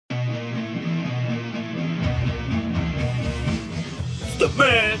the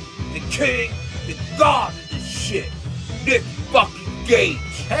man, the king, the god of this shit, Nick fucking Gage.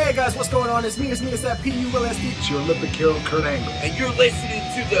 Hey guys, what's going on? It's me, it's that P-U-L-S-D. It's your Olympic hero, Kurt Angle. And you're listening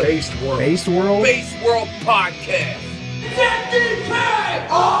to the BasedWorld Podcast. 50K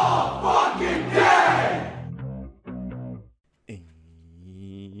all fucking day!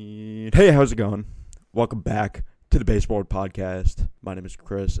 And hey, how's it going? Welcome back to the BasedWorld Podcast. My name is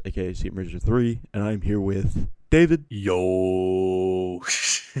Chris, aka CMerger3, and I'm here with David. Yo.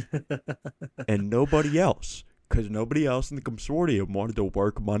 And nobody else, because nobody else in the consortium wanted to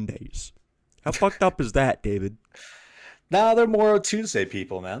work Mondays. How fucked up is that, David? Nah, they're more Tuesday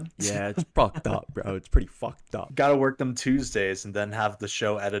people, man. Yeah, it's fucked up, bro. It's pretty fucked up. Gotta work them Tuesdays and then have the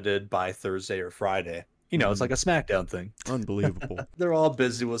show edited by Thursday or Friday. You know, it's like a SmackDown thing. Unbelievable. They're all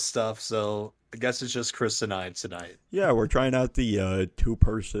busy with stuff, so I guess it's just Chris and I tonight. Yeah, we're trying out the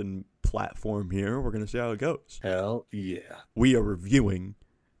two-person platform here. We're going to see how it goes. Hell yeah. We are reviewing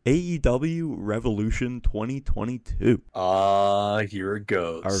AEW Revolution 2022. Here it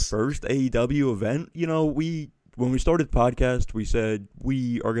goes. Our first AEW event. You know, when we started the podcast, we said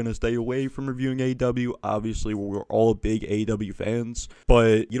we are going to stay away from reviewing AEW. Obviously, we're all big AEW fans.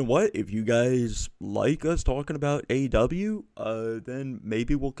 But you know what? If you guys like us talking about AEW, then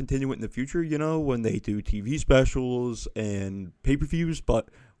maybe we'll continue it in the future, you know, when they do TV specials and pay-per-views. But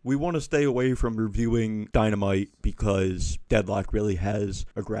we want to stay away from reviewing Dynamite because Deadlock really has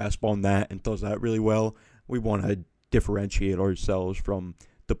a grasp on that and does that really well. We want to differentiate ourselves from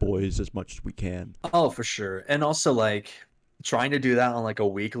the boys as much as we can. Oh, for sure. And also, like, trying to do that on, like, a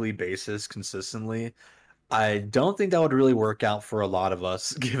weekly basis consistently, I don't think that would really work out for a lot of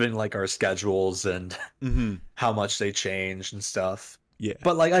us, given, like, our schedules and how much they change and stuff. Yeah.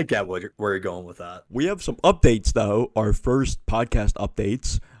 But, like, I get where you're going with that. We have some updates, though. Our first podcast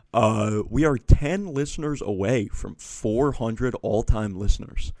updates. We are 10 listeners away from 400 all-time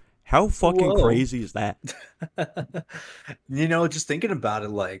listeners. How fucking crazy is that? You know, just thinking about it,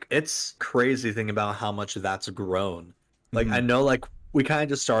 like, it's crazy thinking about how much that's grown. Like, I know, like, we kind of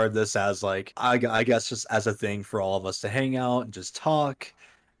just started this as, like, I guess just as a thing for all of us to hang out and just talk.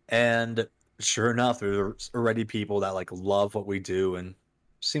 And sure enough, there's already people that, like, love what we do and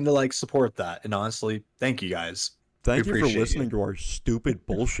seem to, like, support that. And honestly, thank you guys. Thank you for listening to our stupid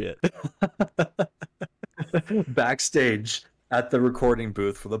bullshit. Backstage at the recording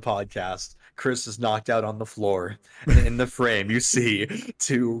booth for the podcast, Chris is knocked out on the floor. And in the frame, you see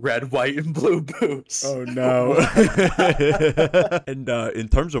two red, white, and blue boots. Oh, no. And in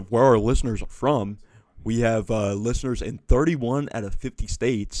terms of where our listeners are from, we have listeners in 31 out of 50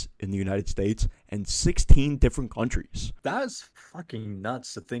 states in the United States and 16 different countries. That is fucking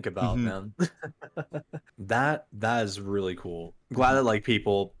nuts to think about, man. That is really cool. Glad that, like,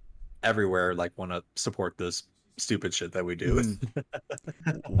 people everywhere, like, want to support this stupid shit that we do.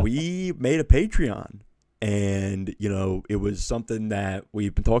 We made a Patreon, and you know, it was something that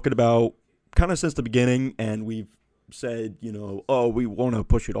we've been talking about kind of since the beginning, and we've said, you know, oh, we want to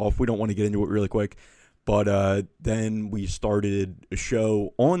push it off, we don't want to get into it really quick, but then we started a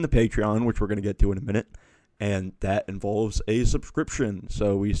show on the Patreon, which we're going to get to in a minute, and that involves a subscription.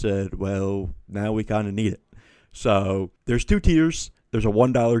 So we said, well, now we kind of need it. So there's two tiers. There's a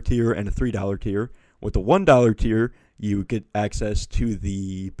 $1 tier and a $3 tier. With the $1 tier, you get access to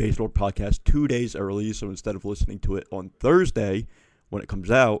the BasedWorld podcast 2 days early. So instead of listening to it on Thursday when it comes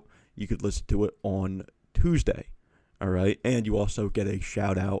out, you could listen to it on Tuesday. All right. And you also get a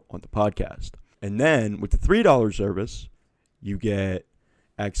shout out on the podcast. And then with the $3 service, you get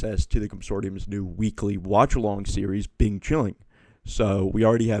access to the consortium's new weekly watch-along series, Bing Chilling. So we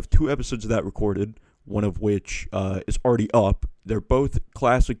already have 2 episodes of that recorded, one of which is already up. They're both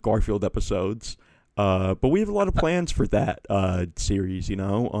classic Garfield episodes. But we have a lot of plans for that series, you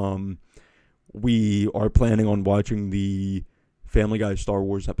know. We are planning on watching the Family Guy Star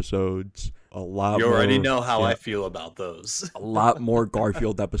Wars episodes. A lot. You already know how I feel about those. A lot more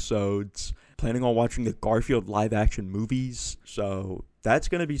Garfield episodes. Planning on watching the Garfield live-action movies. So that's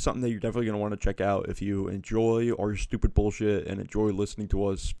going to be something that you're definitely going to want to check out if you enjoy our stupid bullshit and enjoy listening to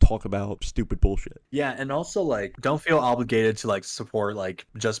us talk about stupid bullshit. Yeah, and also, like, don't feel obligated to, like, support, like,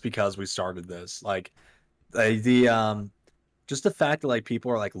 just because we started this. Like, just the fact that, like,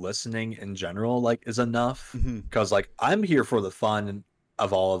 people are, like, listening in general, like, is enough. Because, like, I'm here for the fun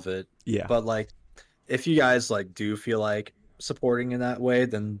of all of it. Yeah. But, like, if you guys, like, do feel like supporting in that way,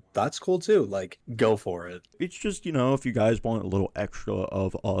 then that's cool too. Like, go for it. It's just, you know, if you guys want a little extra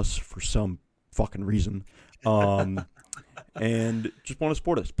of us for some fucking reason, and just want to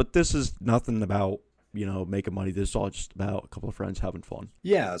support us. But this is nothing about making money. This is all just about a couple of friends having fun.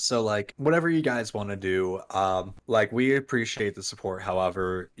 Yeah, so like whatever you guys want to do, like we appreciate the support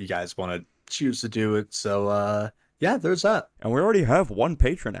however you guys want to choose to do it. So yeah, there's that. And we already have one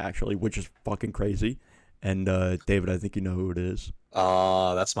patron, actually, which is fucking crazy. And David, I think you know who it is.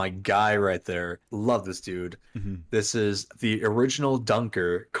 That's my guy right there. Love this dude. This is the original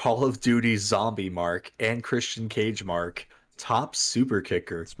dunker, Call of Duty zombie Mark, and Christian Cage Mark. Top super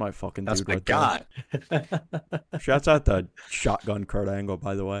kicker. It's my fucking That's dude my right guy. there. Shouts out to Shotgun Kurt Angle,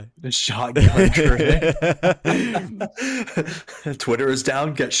 by the way. Shotgun Kurt Angle. Twitter is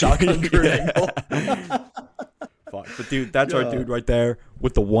down. Get Shotgun Kurt Angle. Fuck. But dude, that's our dude right there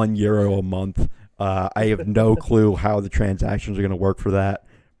with the €1 a month. I have no clue how the transactions are going to work for that.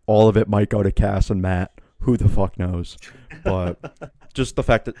 All of it might go to Cass and Matt. Who the fuck knows? But just the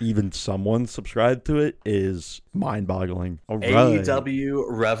fact that even someone subscribed to it is mind-boggling. All right. AEW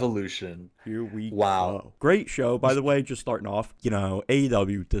Revolution. Here we Wow. go. Great show, by the way, just starting off.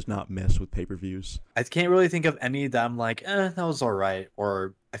 AEW does not mess with pay-per-views. I can't really think of any that I'm like, that was all right,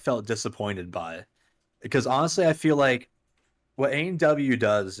 or I felt disappointed by. Because honestly, I feel like what AEW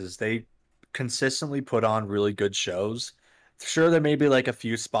does is they consistently put on really good shows. Sure, there may be like a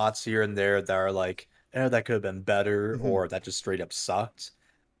few spots here and there that are like, that could have been better, or that just straight up sucked.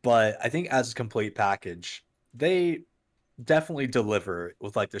 But I think as a complete package, they definitely deliver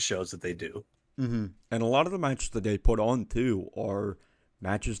with like the shows that they do. And a lot of the matches that they put on too are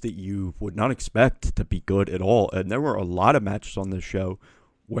matches that you would not expect to be good at all. And there were a lot of matches on this show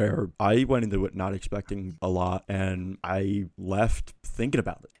where I went into it not expecting a lot, and I left thinking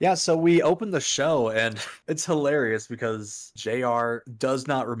about it. Yeah, so we opened the show, and it's hilarious because JR does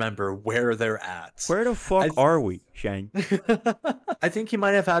not remember where they're at. Where the fuck are we, Shane? I think he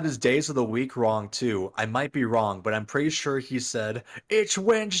might have had his days of the week wrong, too. I might be wrong, but I'm pretty sure he said, it's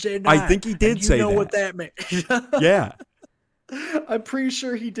Wednesday night. I think he did say that. You know what that means. Yeah. I'm pretty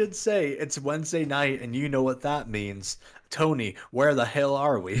sure he did say, it's Wednesday night, and you know what that means. Tony, where the hell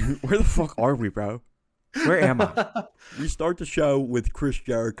are we? Where the fuck are we, bro? Where am I? We start the show with Chris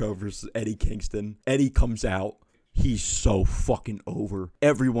Jericho versus Eddie Kingston. Eddie comes out. He's so fucking over.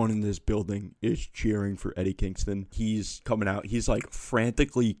 Everyone in this building is cheering for Eddie Kingston. He's coming out. He's like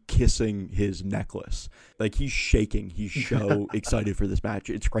frantically kissing his necklace. Like he's shaking. He's so excited for this match.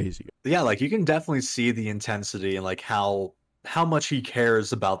 It's crazy. Yeah, like you can definitely see the intensity and like how much he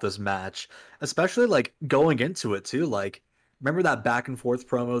cares about this match, especially like going into it too. Like, remember that back and forth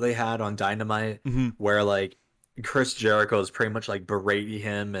promo they had on Dynamite where like Chris Jericho is pretty much like berating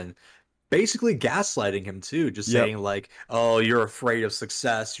him and basically gaslighting him too, just saying like, oh, you're afraid of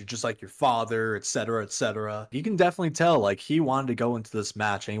success, you're just like your father, etc., etc. You can definitely tell like he wanted to go into this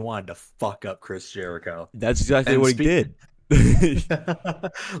match and he wanted to fuck up Chris Jericho. That's exactly what he did.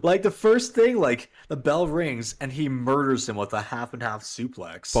 Like the first thing, like the bell rings and he murders him with a half and half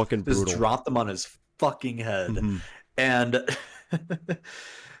suplex. Fucking brutal. Just dropped him on his fucking head. And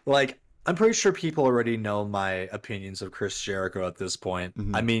like I'm pretty sure people already know my opinions of Chris Jericho at this point.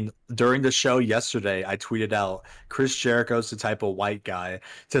 I mean, during the show yesterday, I tweeted out Chris Jericho's the type of white guy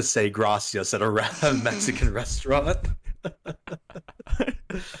to say gracias at a Mexican restaurant.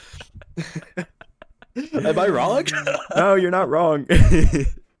 Am I wrong? No, you're not wrong.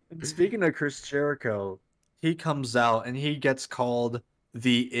 Speaking of Chris Jericho, he comes out and he gets called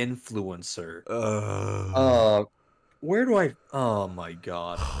the influencer. Where do I? Oh my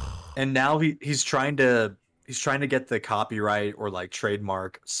god! And now he's trying to get the copyright or like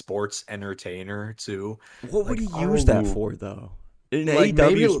trademark sports entertainer too. What would he use that for though? In like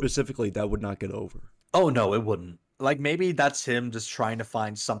AEW specifically, that would not get over. Oh no, it wouldn't. Like maybe that's him just trying to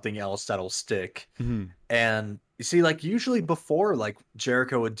find something else that'll stick. And you see, like usually before, like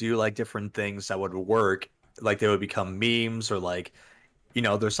Jericho would do like different things that would work, like they would become memes or like,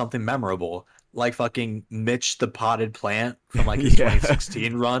 there's something memorable, like fucking Mitch the Potted Plant from like his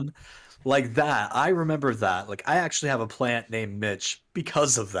 2016 run, like that. I remember that. Like I actually have a plant named Mitch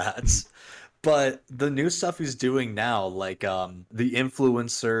because of that. But the new stuff he's doing now, like the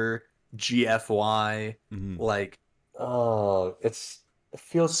influencer GFY, like. Oh, it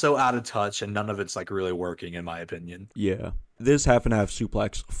feels so out of touch, and none of it's like really working, in my opinion. Yeah, this half and half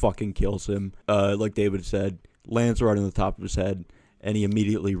suplex fucking kills him. Like David said, lands right on the top of his head, and he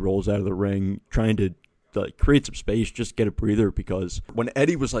immediately rolls out of the ring, trying to like create some space, just get a breather. Because when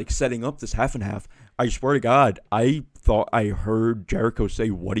Eddie was like setting up this half and half, I swear to God, I thought I heard Jericho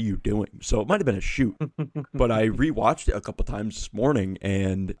say, "What are you doing?" So it might have been a shoot, but I rewatched it a couple times this morning,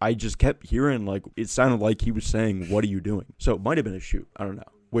 and I just kept hearing like it sounded like he was saying, "What are you doing?" So it might have been a shoot. I don't know.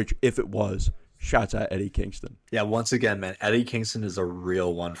 Which, if it was, Shouts out Eddie Kingston. Yeah, once again, man, Eddie Kingston is a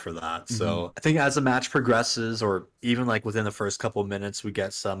real one for that. So I think as the match progresses, or even like within the first couple minutes, we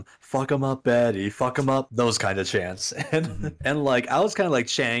get some "fuck him up, Eddie, fuck him up," those kind of chants, and like I was kind of like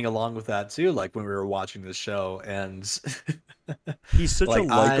chanting along with that too, like when we were watching the show, and he's such like, a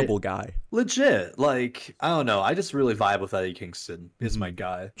likable guy. Legit, like I don't know, I just really vibe with Eddie Kingston. Is my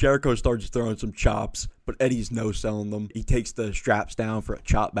guy. Jericho starts throwing some chops, but Eddie's no selling them. He takes the straps down for a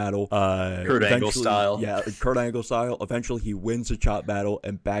chop battle. Kurt Angle style. Yeah, Kurt Angle style. Eventually, he wins the chop battle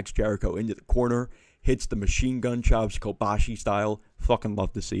and backs Jericho into the corner. Hits the machine gun chops, Kobashi style. Fucking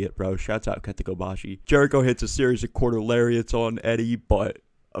love to see it, bro. Shouts out Kenta Kobashi. Jericho hits a series of quarter lariats on Eddie, but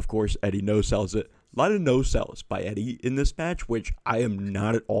of course, Eddie no-sells it. A lot of no-sells by Eddie in this match, which I am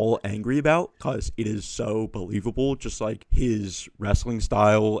not at all angry about because it is so believable, just like his wrestling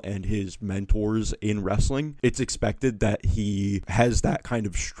style and his mentors in wrestling. It's expected that he has that kind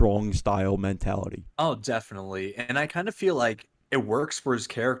of strong style mentality. Oh, definitely. And I kind of feel like it works for his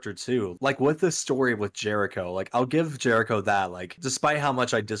character too. Like with this story with Jericho, like I'll give Jericho that. Like, despite how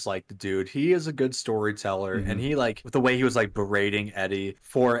much I dislike the dude, he is a good storyteller. And he like with the way he was like berating Eddie,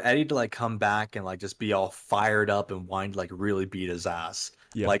 for Eddie to like come back and like just be all fired up and whine, like really beat his ass.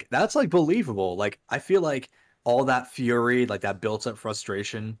 Yeah. Like that's like believable. Like I feel like all that fury, like that built up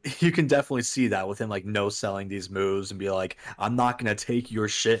frustration, you can definitely see that with him like no selling these moves and be like, I'm not gonna take your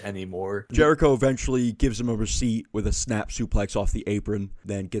shit anymore. Jericho eventually gives him a receipt with a snap suplex off the apron,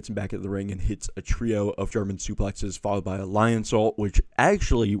 then gets him back at the ring and hits a trio of German suplexes followed by a lion salt, which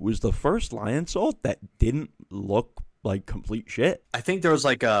actually was the first lion salt that didn't look like complete shit. I think there was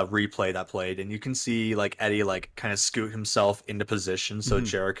like a replay that played and you can see like Eddie like kind of scoot himself into position so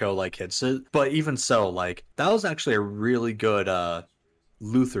Jericho like hits it. But even so, like that was actually a really good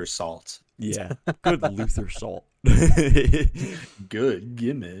Luther salt. Yeah, good Luther salt. Good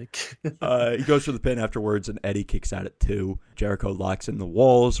gimmick. He goes for the pin afterwards, and Eddie kicks at it too. Jericho locks in the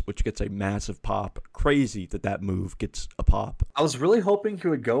walls, which gets a massive pop. Crazy that move gets a pop. I was really hoping he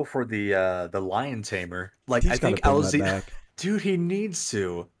would go for the lion tamer. Like He's I think gotta bring that back. Dude, he needs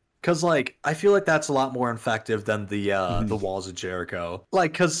to. Cause like I feel like that's a lot more effective than the walls of Jericho.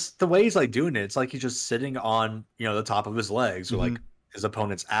 Like, cause the way he's like doing it, it's like he's just sitting on the top of his legs or like his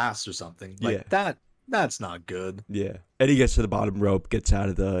opponent's ass or something. Like that's not good. Yeah. Eddie gets to the bottom rope, gets out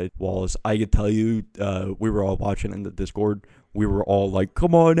of the walls. I could tell you, we were all watching in the Discord. We were all like,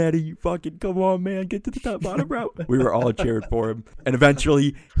 come on, Eddie, fucking come on, man, get to the top bottom rope. We were all cheering for him. And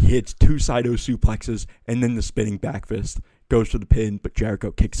eventually, he hits 2 Saito suplexes and then the spinning back fist. Goes for the pin, but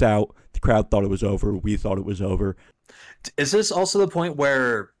Jericho kicks out. The crowd thought it was over. We thought it was over. Is this also the point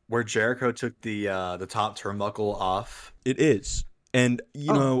where Jericho took the top turnbuckle off? It is. And,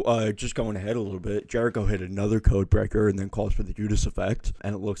 just going ahead a little bit, Jericho hit another code breaker and then calls for the Judas effect.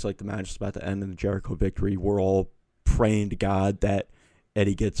 And it looks like the match is about to end in the Jericho victory. We're all praying to God that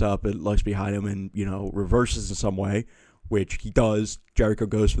Eddie gets up and looks behind him and, reverses in some way, which he does. Jericho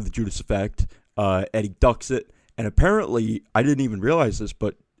goes for the Judas effect. Eddie ducks it. And apparently, I didn't even realize this,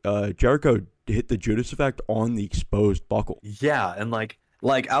 but Jericho hit the Judas effect on the exposed buckle. Yeah, and like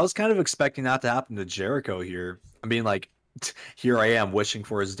I was kind of expecting that to happen to Jericho here. I mean, like, here I am wishing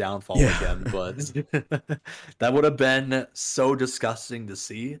for his downfall again, but that would have been so disgusting to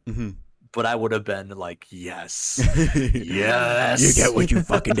see. But I would have been like, yes, yes, you get what you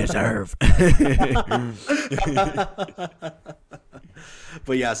fucking deserve.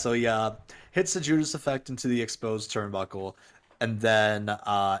 But yeah, so yeah, hits the Judas effect into the exposed turnbuckle, and then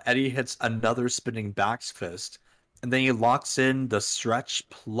Eddie hits another spinning back fist. And then he locks in the stretch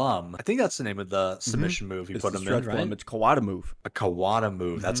plum. I think that's the name of the submission move he put him in, right? Plum. It's Kawada move. A Kawada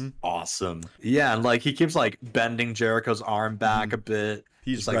move. That's awesome. Yeah, and like he keeps like bending Jericho's arm back a bit.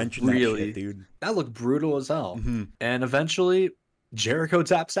 He's like wrenching that shit, dude. That looked brutal as hell. And eventually, Jericho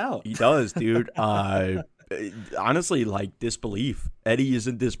taps out. He does, dude. Honestly, like disbelief. Eddie is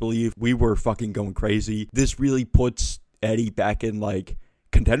in disbelief. We were fucking going crazy. This really puts Eddie back in like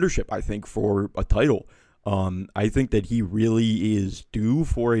contendership, I think, for a title. I think that he really is due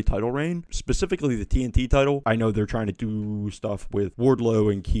for a title reign, specifically the TNT title. I know they're trying to do stuff with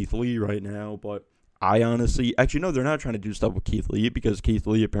Wardlow and Keith Lee right now, but I honestly, actually, no, they're not trying to do stuff with Keith Lee because Keith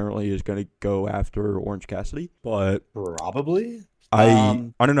Lee apparently is going to go after Orange Cassidy, but probably. I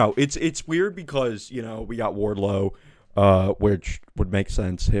don't know. It's weird because, we got Wardlow, which would make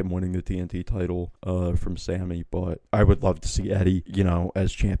sense, him winning the TNT title from Sammy, but I would love to see Eddie,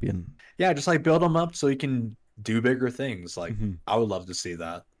 as champion. Yeah, just like build him up so he can do bigger things. Like I would love to see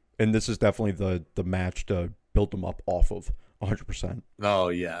that. And this is definitely the match to build him up off of. 100%. Oh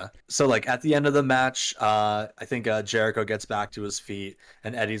yeah. So like at the end of the match, I think Jericho gets back to his feet,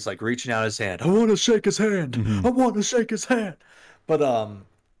 and Eddie's like reaching out his hand. I want to shake his hand. Mhm. I want to shake his hand. But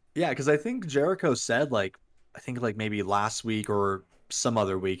yeah, because I think Jericho said like, I think like maybe last week or some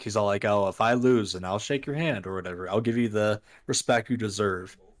other week, he's all like, "Oh, if I lose, and I'll shake your hand or whatever. I'll give you the respect you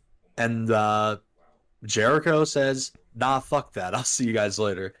deserve." And Jericho says, "Nah, fuck that. I'll see you guys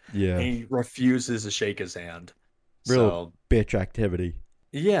later." And Yeah. he refuses to shake his hand. Real So bitch activity.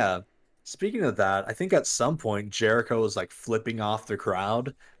 yeah. Speaking of that, I think at some point Jericho was like flipping off the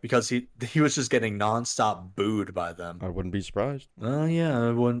crowd because he was just getting nonstop booed by them. I wouldn't be surprised. Oh yeah,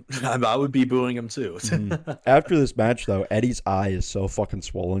 I wouldn't, I would be booing him too. Mhm. After this match, though, Eddie's eye is so fucking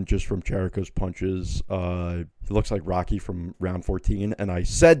swollen just from Jericho's punches. He looks like Rocky from round 14, and I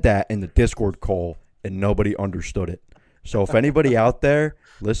said that in the Discord call, and nobody understood it. So if anybody out there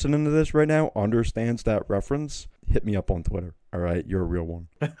listening to this right now understands that reference, hit me up on Twitter. All right, you're a real one.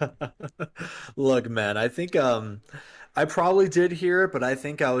 Look, man, I think I probably did hear it, but I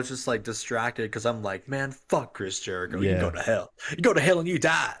think I was just like distracted because I'm like, man, fuck Chris Jericho. You can go Yeah. to hell. You go to hell and you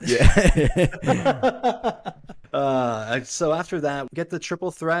die. Yeah. So after that, we get the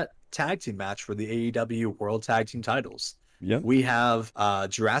triple threat tag team match for the AEW World Tag Team titles. Yeah. We have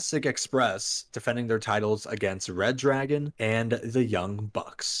Jurassic Express defending their titles against Red Dragon and the Young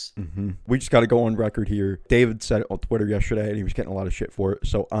Bucks. We just got to go on record here. David said it on Twitter yesterday, and he was getting a lot of shit for it,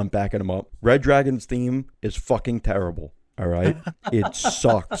 so I'm backing him up. Red Dragon's theme is fucking terrible. All right? It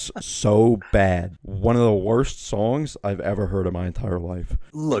sucks so bad. One of the worst songs I've ever heard in my entire life.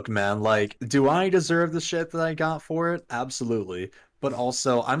 Look, man, like, do I deserve the shit that I got for it? Absolutely. But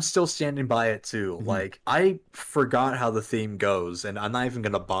also, I'm still standing by it too. Like, I forgot how the theme goes, and I'm not even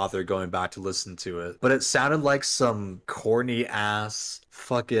gonna bother going back to listen to it. But it sounded like some corny ass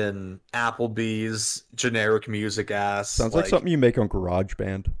fucking Applebee's generic music ass. Sounds like something you make on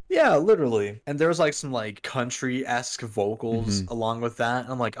GarageBand. Yeah, literally. And there's like some like country-esque vocals along with that.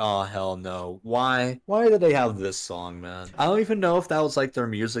 I'm like, oh hell no. Why? Why did they have this song, man? I don't even know if that was like their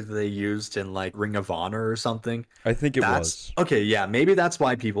music that they used in like Ring of Honor or something. I think it was. Okay, yeah, maybe that's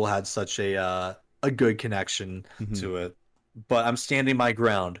why people had such a good connection to it. But I'm standing my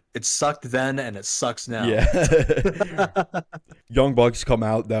ground. It sucked then and it sucks now. Yeah. Young Bucks come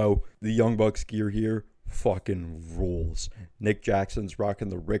out, though. The Young Bucks gear here fucking rules. Nick Jackson's rocking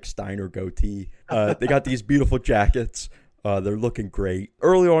the Rick Steiner goatee. They got these beautiful jackets. They're looking great.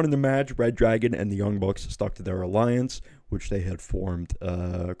 Early on in the match, Red Dragon and the Young Bucks stuck to their alliance, which they had formed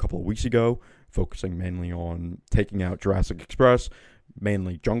a couple of weeks ago, focusing mainly on taking out Jurassic Express,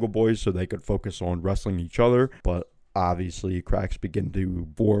 mainly Jungle Boys, so they could focus on wrestling each other. But obviously, cracks begin to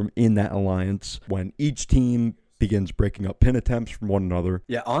form in that alliance when each team begins breaking up pin attempts from one another.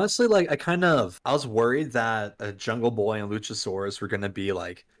 Yeah, honestly, like I was worried that Jungle Boy and Luchasaurus were gonna be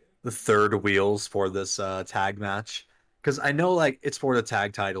like the third wheels for this tag match, because I know like it's for the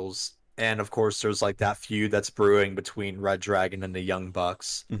tag titles, and of course there's like that feud that's brewing between Red Dragon and the Young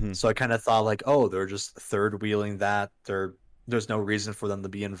Bucks. So I kind of thought like, oh, they're just third wheeling that. There's no reason for them to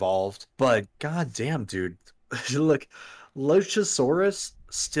be involved. But god damn, dude, look, Luchasaurus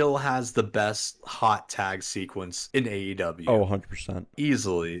still has the best hot tag sequence in AEW. Oh, 100%.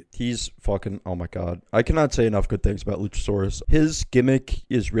 Easily. He's fucking, oh my god. I cannot say enough good things about Luchasaurus. His gimmick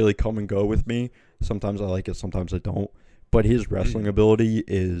is really come and go with me. Sometimes I like it, sometimes I don't. But his wrestling ability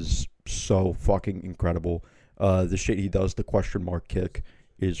is so fucking incredible. The shit he does, the question mark kick,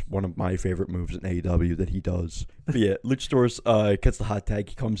 is one of my favorite moves in AEW that he does. But yeah, Luchasaurus gets the hot tag.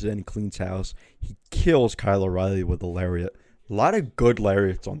 He comes in, he cleans house. He kills Kyle O'Reilly with a lariat. A lot of good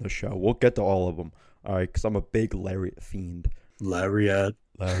lariats on the show. We'll get to all of them. All right, because I'm a big lariat fiend. Lariat.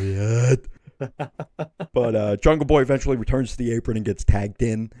 But Jungle Boy eventually returns to the apron and gets tagged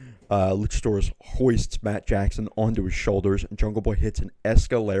in. Luchasaurus hoists Matt Jackson onto his shoulders, and Jungle Boy hits an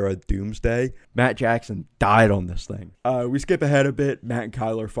Escalera Doomsday. Matt Jackson died on this thing. We skip ahead a bit. Matt and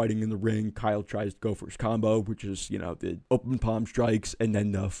Kyle are fighting in the ring. Kyle tries to go for his combo, which is, the open palm strikes and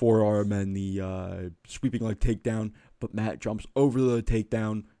then the forearm and the sweeping leg takedown. But Matt jumps over the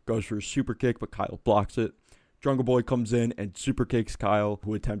takedown, goes for a super kick, but Kyle blocks it. Jungle Boy comes in and super kicks Kyle,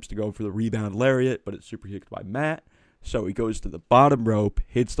 who attempts to go for the rebound lariat, but it's super kicked by Matt. So he goes to the bottom rope,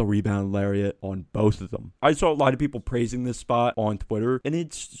 hits the rebound lariat on both of them. I saw a lot of people praising this spot on Twitter, and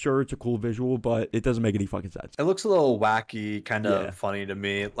it's a cool visual, but it doesn't make any fucking sense. It looks a little wacky, kind of funny to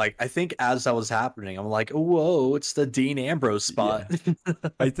me. Like, I think as that was happening, I'm like, whoa, it's the Dean Ambrose spot. Yeah.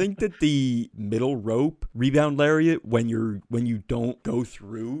 I think that the middle rope rebound lariat, when you don't go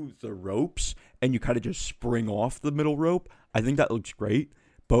through the ropes and you kind of just spring off the middle rope, I think that looks great.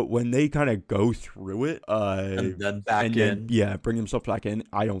 But when they kind of go through it, And then back in. yeah, bring themselves back in,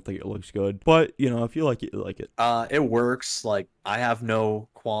 I don't think it looks good. But if you like it, you like it. It works. Like, I have no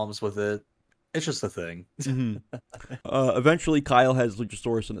qualms with it. It's just a thing. Eventually, Kyle has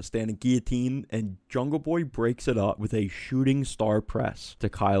Luchasaurus in a standing guillotine, and Jungle Boy breaks it up with a shooting star press to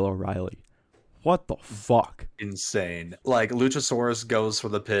Kyle O'Reilly. What the fuck? Insane. Like, Luchasaurus goes for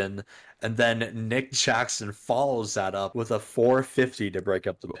the pin, and then Nick Jackson follows that up with a 450 to break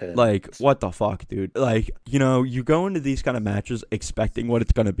up the pin. Like, what the fuck, dude? Like, you go into these kind of matches expecting what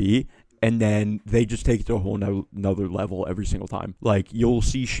it's going to be, and then they just take it to a whole nother level every single time. Like, you'll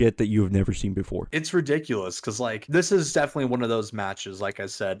see shit that you have never seen before. It's ridiculous, because, like, this is definitely one of those matches, like I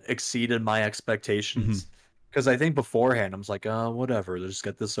said, exceeded my expectations. Because I think beforehand, I was like, whatever, let's just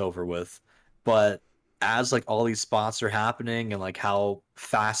get this over with. But as, like, all these spots are happening and, like, how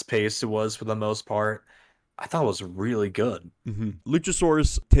fast-paced it was for the most part, I thought it was really good.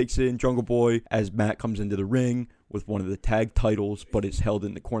 Luchasaurus takes in Jungle Boy as Matt comes into the ring with one of the tag titles, but is held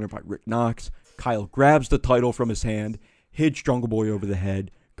in the corner by Rick Knox. Kyle grabs the title from his hand, hits Jungle Boy over the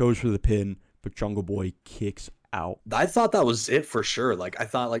head, goes for the pin, but Jungle Boy kicks out. I thought that was it for sure. Like, I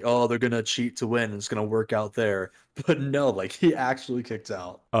thought, like, oh, they're gonna cheat to win and it's gonna work out there. But no, like, he actually kicked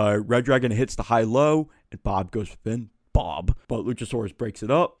out. Red Dragon hits the high-low, and Bob goes for the pin. Bob. But Luchasaurus breaks it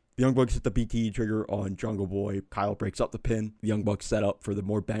up. The Young Bucks hit the BTE trigger on Jungle Boy. Kyle breaks up the pin. The Young Bucks set up for the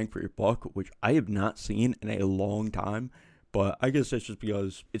more bang for your buck, which I have not seen in a long time. But I guess that's just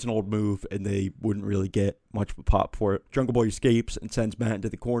because it's an old move and they wouldn't really get much of a pop for it. Jungle Boy escapes and sends Matt into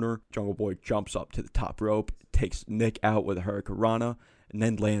the corner. Jungle Boy jumps up to the top rope, takes Nick out with a Hurricane Rana, and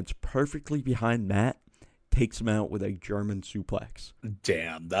then lands perfectly behind Matt, takes him out with a German suplex.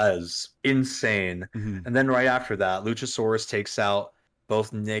 Damn, that is insane. And then right after that, Luchasaurus takes out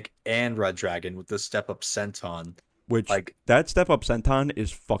both Nick and Red Dragon with the step-up senton. Which, like, that step-up senton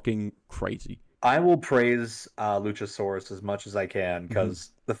is fucking crazy. I will praise Luchasaurus as much as I can,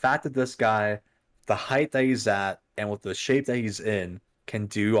 because the fact that this guy, the height that he's at, and with the shape that he's in, can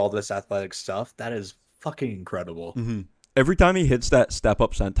do all this athletic stuff, that is fucking incredible. Every time he hits that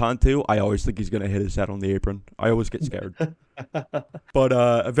step-up senton, too, I always think he's going to hit his head on the apron. I always get scared. But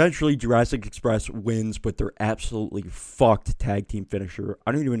eventually, Jurassic Express wins, but they're absolutely fucked tag team finisher.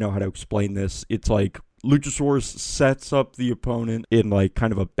 I don't even know how to explain this. It's like Luchasaurus sets up the opponent in like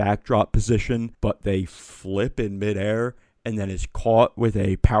kind of a backdrop position, but they flip in midair and then is caught with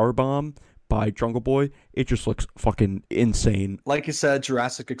a power bomb by Jungle Boy. It just looks fucking insane. Like you said,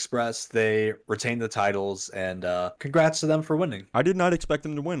 Jurassic Express, they retained the titles, and congrats to them for winning. I did not expect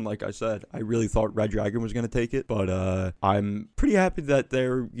them to win, like I said. I really thought Red Dragon was going to take it, but I'm pretty happy that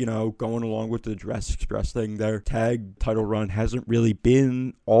they're, going along with the Jurassic Express thing. Their tag title run hasn't really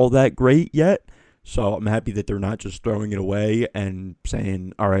been all that great yet. So I'm happy that they're not just throwing it away and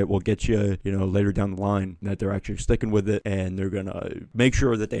saying, all right, we'll get you, later down the line, that they're actually sticking with it and they're going to make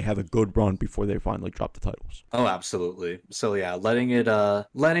sure that they have a good run before they finally drop the titles. Oh, absolutely. So yeah, letting it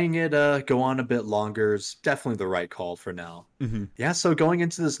go on a bit longer is definitely the right call for now. Yeah, so going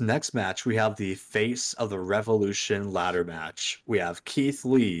into this next match, we have the Face of the Revolution ladder match. We have Keith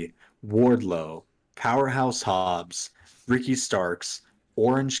Lee, Wardlow, Powerhouse Hobbs, Ricky Starks,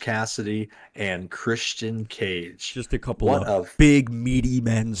 Orange Cassidy, and Christian Cage. Just a couple of big meaty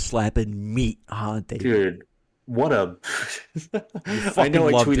men slapping meat, huh, Dave? Dude, what a... I know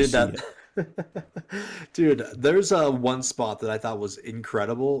I tweeted that. Dude, there's one spot that I thought was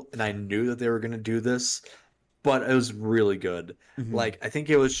incredible, and I knew that they were going to do this, but it was really good. Like, I think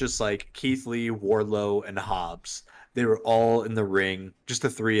it was just like Keith Lee, Wardlow, and Hobbs. They were all in the ring, just the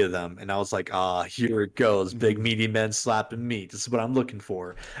three of them. And I was like, here it goes. Big meaty men slapping meat. This is what I'm looking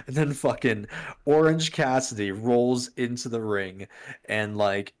for. And then fucking Orange Cassidy rolls into the ring. And,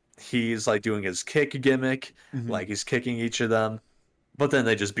 like, he's, like, doing his kick gimmick. Like, he's kicking each of them. But then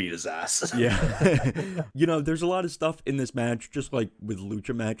they just beat his ass. Yeah. There's a lot of stuff in this match, just like with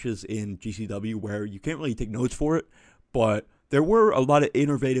lucha matches in GCW, where you can't really take notes for it. But there were a lot of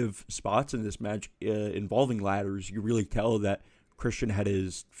innovative spots in this match involving ladders. You really tell that Christian had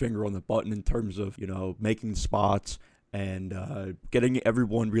his finger on the button in terms of, making spots and getting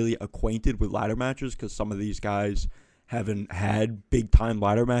everyone really acquainted with ladder matches, because some of these guys haven't had big-time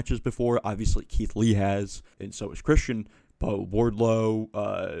ladder matches before. Obviously, Keith Lee has, and so is Christian. But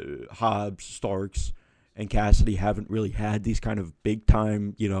Wardlow, Hobbs, Starks, and Cassidy haven't really had these kind of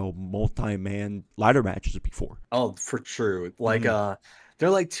big-time, multi-man ladder matches before. Oh, for true. Like, there are,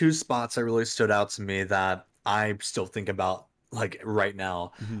 like, two spots that really stood out to me that I still think about, like, right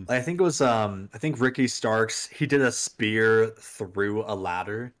now. Like, I think it was, I think Ricky Starks, he did a spear through a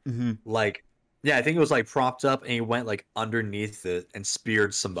ladder. Like, Yeah, I think it was like propped up and he went like underneath it and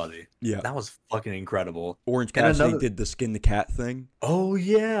speared somebody. Yeah. That was fucking incredible. Orange And Cassidy another did the skin the cat thing. Oh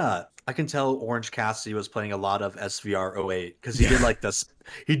yeah. I can tell Orange Cassidy was playing a lot of SVR 08 because he did Yeah. like this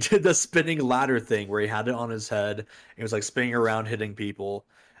he did the spinning ladder thing where he had it on his head and he was like spinning around hitting people.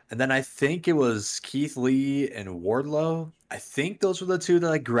 And then I think it was Keith Lee and Wardlow. I think those were the two that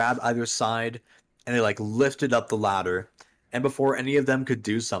like grabbed either side and they like lifted up the ladder. And before any of them could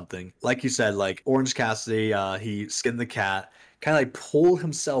do something, like you said, like Orange Cassidy, he skinned the cat, kind of like pulled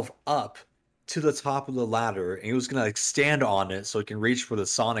himself up to the top of the ladder and he was gonna like stand on it so he can reach for the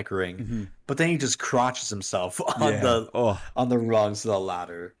Sonic ring, Hmm. but then he just crotches himself Yeah. Oh. on the rungs of the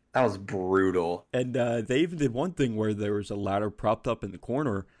ladder. That was brutal. And they even did one thing where there was a ladder propped up in the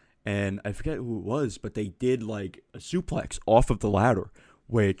corner, and I forget who it was, but they did like a suplex off of the ladder,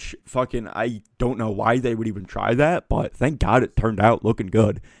 which fucking I don't know why they would even try that, but thank God it turned out looking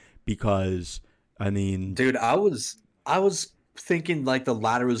good, because I mean, Dude, I was thinking like the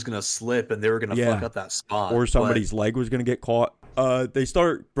ladder was gonna slip and they were gonna Yeah. fuck up that spot. or but somebody's leg was gonna get caught. They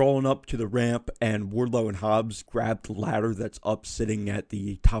start brawling up to the ramp, and Wardlow and Hobbs grab the ladder that's up sitting at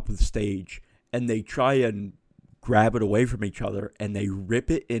the top of the stage, and they try and grab it away from each other, and they rip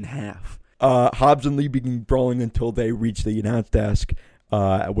it in half. Hobbs and Lee begin brawling until they reach the announce desk,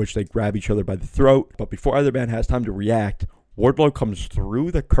 at which they grab each other by the throat. But before either man has time to react, Wardlow comes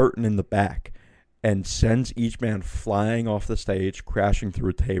through the curtain in the back and sends each man flying off the stage, crashing through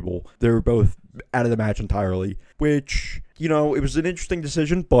a table. They were both out of the match entirely, which, you know, it was an interesting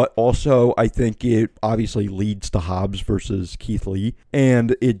decision, but also I think it obviously leads to Hobbs versus Keith Lee,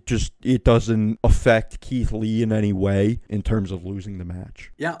 and it doesn't affect Keith Lee in any way in terms of losing the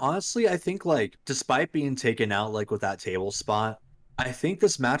match. yeah, honestly, I think like despite being taken out like with that table spot, I think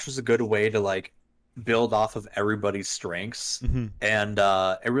this match was a good way to like build off of everybody's strengths. Mm-hmm. And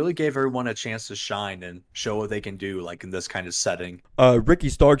it really gave everyone a chance to shine and show what they can do like in this kind of setting. Ricky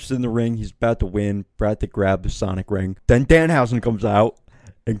Starks is in the ring. He's about to win. Brad to grab the Sonic ring. Then Danhausen comes out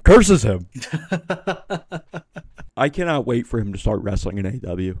and curses him. I cannot wait for him to start wrestling in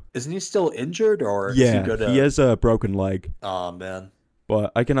AEW. Isn't he still injured or is Yeah, he good he has a broken leg. Oh man.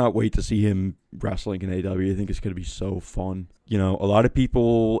 But I cannot wait to see him wrestling in AEW. I think it's going to be so fun. You know, a lot of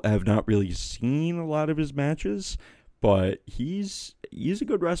people have not really seen a lot of his matches, but he's a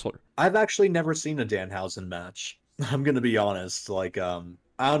good wrestler. I've actually never seen a Danhausen match. I'm gonna be honest. Like, I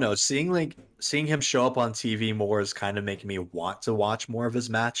don't know, seeing him show up on TV more is kind of making me want to watch more of his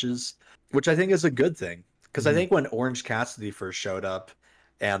matches, which I think is a good thing. Because I think when Orange Cassidy first showed up,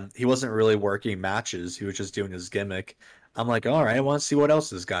 and he wasn't really working matches, he was just doing his gimmick. I'm like, all right, I want to see what else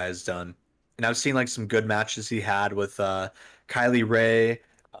this guy has done. And I've seen like some good matches he had with Kylie Ray,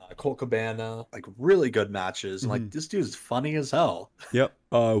 Colt Cabana, like really good matches. I'm like, this dude's funny as hell. Yep.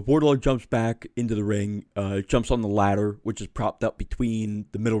 Wardlow jumps back into the ring, jumps on the ladder, which is propped up between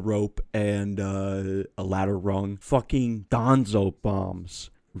the middle rope and a ladder rung. Fucking Donzo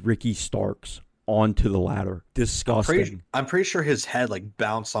bombs Ricky Starks onto the ladder. Disgusting. I'm pretty sure his head like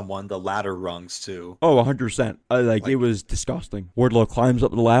bounced on one of the ladder rungs too. Oh, 100%. Like it was disgusting. Wardlow climbs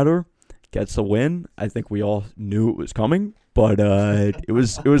up the ladder, gets the win. I think we all knew it was coming, but it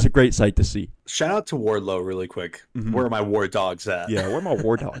was a great sight to see. Shout out to Wardlow really quick. Where are my war dogs at? Yeah, where are my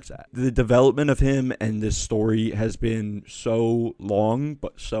war dogs at? The development of him and this story has been so long,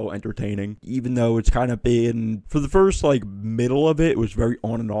 but so entertaining. Even though it's kind of been, for the first, like, middle of it, it was very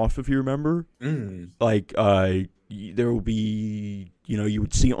on and off, if you remember. Like, there will be, you know, you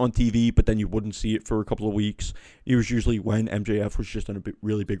would see it on TV, but then you wouldn't see it for a couple of weeks. It was usually when MJF was just in a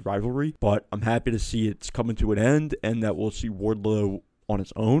really big rivalry. But I'm happy to see it's coming to an end and that we'll see Wardlow on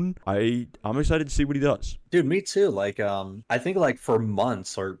its own. I'm excited to see what he does. Dude, me too. Like, I think like for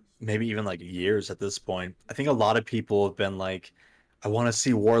months or maybe even like years at this point, I think a lot of people have been like, I want to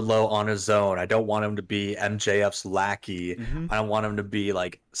see Wardlow on his own. I don't want him to be MJF's lackey. I don't want him to be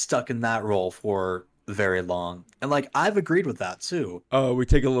like stuck in that role for very long. And like, I've agreed with that too. We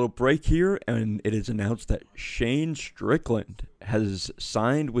take a little break here, and it is announced that Shane Strickland has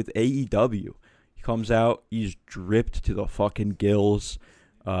signed with AEW. He comes out, he's dripped to the fucking gills.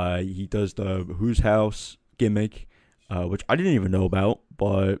 He does the Who's House gimmick, which I didn't even know about,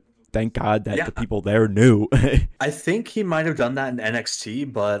 but thank God that the people there knew. I think he might have done that in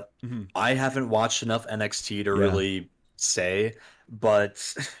NXT, but I haven't watched enough NXT to really say.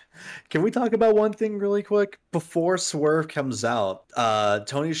 But can we talk about one thing really quick? Before Swerve comes out,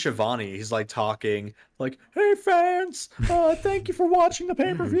 Tony Schiavone, he's like talking like, hey fans, thank you for watching the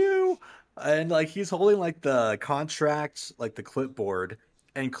pay-per-view. And like he's holding like the contract, like the clipboard,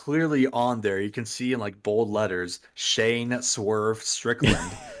 And clearly on there, you can see in like bold letters, Shane Swerve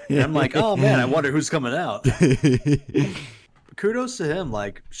Strickland. And I'm like, oh man, I wonder who's coming out. Kudos to him.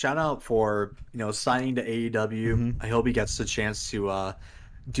 Like, shout out for, signing to AEW. Mhm. I hope he gets the chance to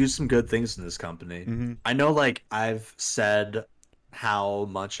do some good things in this company. Mhm. I know, like, I've said how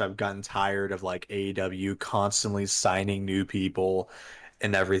much I've gotten tired of like AEW constantly signing new people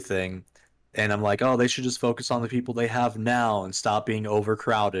and everything. And I'm like, oh, they should just focus on the people they have now and stop being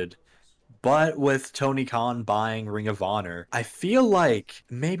overcrowded. But with Tony Khan buying Ring of Honor, I feel like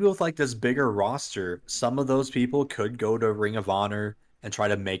maybe with like this bigger roster, some of those people could go to Ring of Honor and try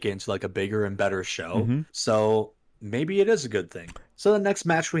to make it into like a bigger and better show. Mhm. So maybe it is a good thing. So the next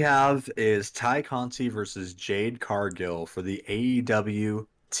match we have is Ty Conti versus Jade Cargill for the AEW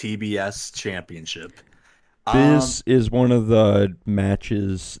TBS Championship. This is one of the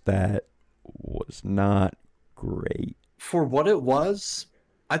matches that was not great. For what it was,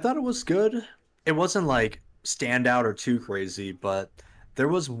 I thought it was good. It wasn't like standout or too crazy, but there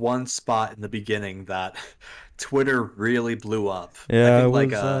was one spot in the beginning that Twitter really blew up. I Yeah, think it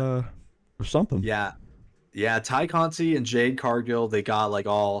like was something. yeah, Ty Conti and Jade Cargill, they got like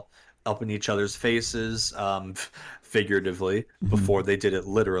all up in each other's faces, figuratively, before they did it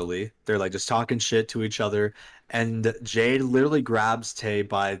literally. They're like just talking shit to each other, and Jade literally grabs Tay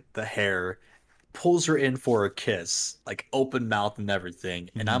by the hair, pulls her in for a kiss, like open mouth and everything.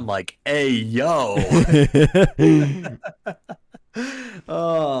 And I'm like, hey, yo.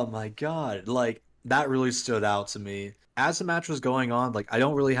 Oh my God. Like, that really stood out to me. As the match was going on, like, I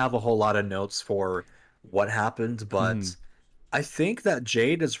don't really have a whole lot of notes for what happened, but I think that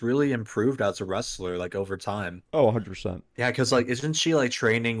Jade has really improved as a wrestler, like, over time. Oh, 100%. Yeah, because, like, isn't she, like,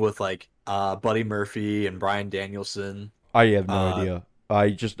 training with, like, Buddy Murphy and Bryan Danielson? I have no idea.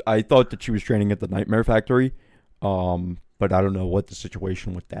 I thought that she was training at the Nightmare Factory, but I don't know what the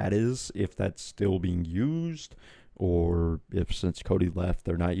situation with that is. If that's still being used, or if since Cody left,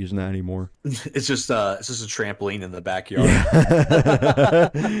 they're not using that anymore. It's just a trampoline in the backyard.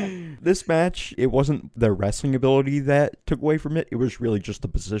 Yeah. This match, it wasn't the wrestling ability that took away from it. It was really just the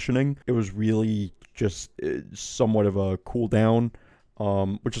positioning. It was really just somewhat of a cool down.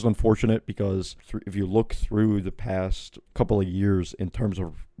 Which is unfortunate because if you look through the past couple of years in terms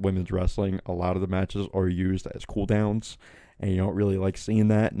of women's wrestling, a lot of the matches are used as cooldowns, and you don't really like seeing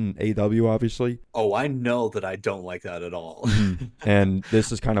that in AEW, obviously. Oh, I know that I don't like that at all. And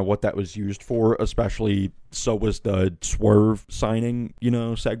this is kind of what that was used for, especially so was the Swerve signing,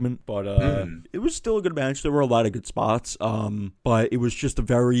 segment. But it was still a good match. There were a lot of good spots. But it was just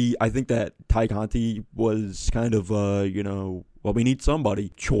I think that Ty Conti was kind of, well, we need somebody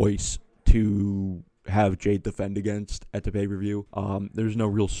choice to have Jade defend against at the pay-per-view. There's no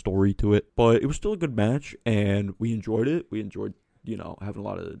real story to it, but it was still a good match, and we enjoyed it. We enjoyed, having a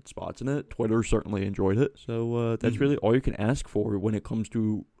lot of spots in it. Twitter certainly enjoyed it. So that's really all you can ask for when it comes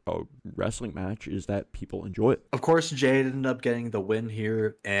to a wrestling match, is that people enjoy it. Of course, Jade ended up getting the win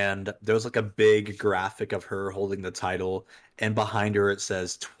here, and there was like a big graphic of her holding the title, and behind her it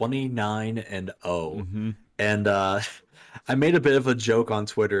says 29-0. And I made a bit of a joke on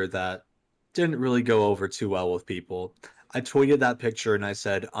Twitter that didn't really go over too well with people. I tweeted that picture and I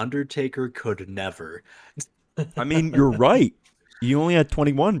said, Undertaker could never. I mean, you're right. You only had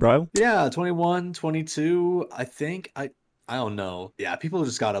 21, bro. Yeah, 21, 22, I think. I don't know. Yeah, people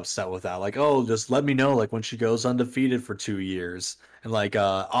just got upset with that. Like, oh, just let me know, like, when she goes undefeated for 2 years. And, like,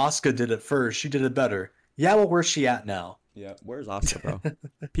 Asuka did it first. She did it better. Yeah, well, where's she at now? Yeah, where's Asuka, bro?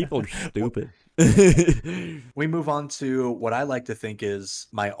 People are stupid. We move on to what I like to think is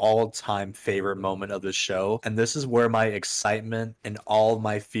my all-time favorite moment of the show, and this is where my excitement and all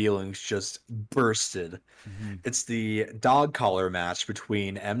my feelings just bursted. It's the dog collar match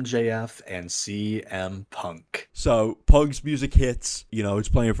between MJF and CM Punk. So Punk's music hits, it's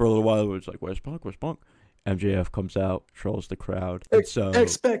playing for a little while. It's like, where's Punk? Where's Punk? MJF comes out, trolls the crowd. And so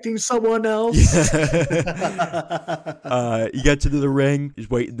expecting someone else. He gets into the ring. He's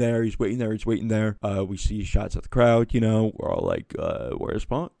waiting there. We see shots of the crowd. We're all like, "Where's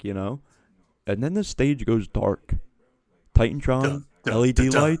Punk?" And then the stage goes dark. Titantron,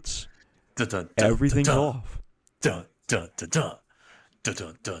 LED lights, everything's off.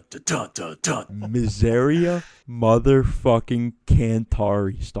 Miseria motherfucking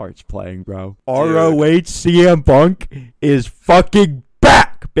Cantari starts playing, bro. ROH CM Punk is fucking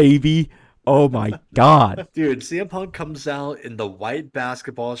back, baby. Oh my god. Dude, CM Punk comes out in the white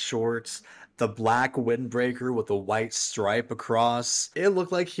basketball shorts, the black windbreaker with a white stripe across. It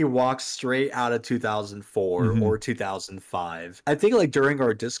looked like he walked straight out of 2004 or 2005. I think like during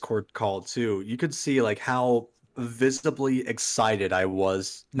our Discord call too, you could see like how visibly excited I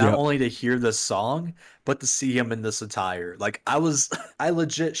was not Yep. only to hear this song, but to see him in this attire. Like I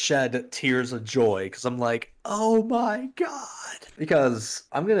legit shed tears of joy because I'm like, oh my God. Because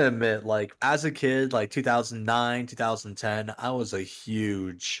I'm gonna admit, like as a kid, like 2009, 2010, I was a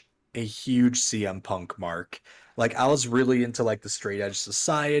huge CM Punk mark. Like I was really into like the straight edge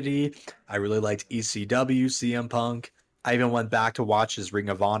society. I really liked ECW CM Punk. I even went back to watch his Ring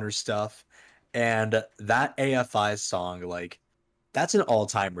of Honor stuff. And that AFI song, like, that's an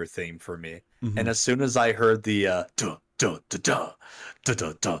all-timer theme for me. And Mhm. as soon as I heard the duh, duh, duh, duh, duh,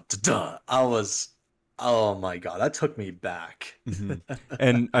 duh, duh, duh, duh, I was, oh my God, that took me back. Mhm.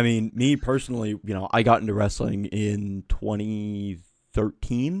 And I mean, me personally, I got into wrestling in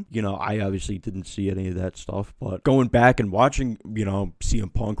 2013. I obviously didn't see any of that stuff, but going back and watching,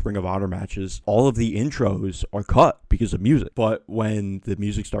 CM Punk Ring of Honor matches, all of the intros are cut because of music. But when the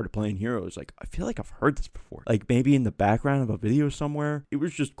music started playing here, I was like, I feel like I've heard this before. Like maybe in the background of a video somewhere. It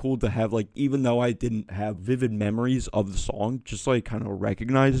was just cool to have, like, even though I didn't have vivid memories of the song, just like kind of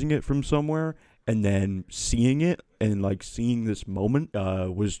recognizing it from somewhere. And then seeing it and like seeing this moment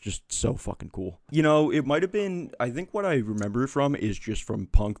was just so fucking cool. It might have been, I think what I remember from is just from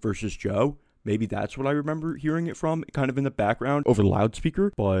Punk versus Joe. Maybe that's what I remember hearing it from, kind of in the background over the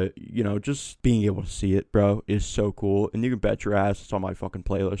loudspeaker. But, just being able to see it, bro, is so cool. And you can bet your ass it's on my fucking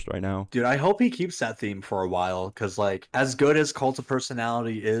playlist right now. Dude, I hope he keeps that theme for a while, because like as good as Cult of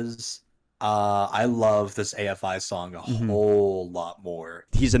Personality is, I love this AFI song a whole lot more.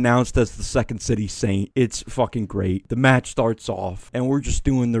 He's announced as the Second City Saint. It's fucking great. The match starts off, and we're just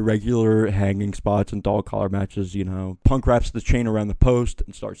doing the regular hanging spots and dog collar matches, Punk wraps the chain around the post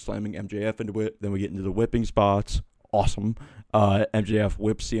and starts slamming MJF into it. Then we get into the whipping spots. Awesome. MJF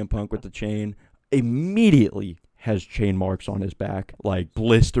whips CM Punk with the chain. Immediately has chain marks on his back, like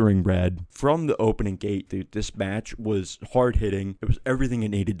blistering red. From the opening gate, dude, this match was hard-hitting. It was everything it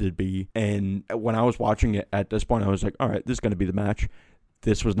needed to be. And when I was watching it at this point, I was like, all right, this is going to be the match.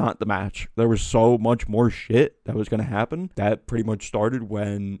 This was not the match. There was so much more shit that was going to happen. That pretty much started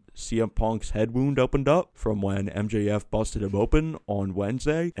when CM Punk's head wound opened up from when MJF busted him open on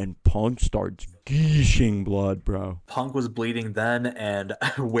Wednesday, and Punk starts gushing blood, bro. Punk was bleeding then, and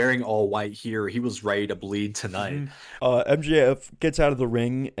wearing all white here, he was ready to bleed tonight. MJF gets out of the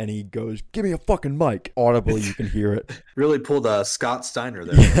ring and he goes, "Give me a fucking mic." Audibly, you can hear it. Really pulled a Scott Steiner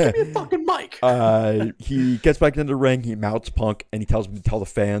there. Give me a fucking mic. He gets back into the ring, he mounts Punk, and he tells him to tell the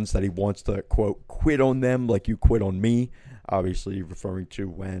fans that he wants to, quote, quit on them like you quit on me. Obviously referring to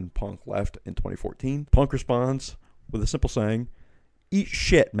when Punk left in 2014. Punk responds with a simple saying, "Eat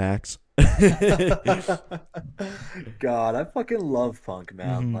shit, Max." God, I fucking love Punk,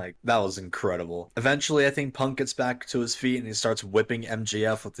 man. Like, that was incredible. Eventually, I think Punk gets back to his feet and he starts whipping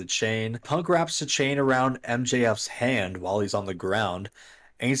MJF with the chain. Punk wraps the chain around MJF's hand while he's on the ground,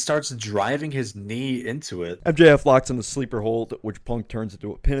 and he starts driving his knee into it. MJF locks in the sleeper hold, which Punk turns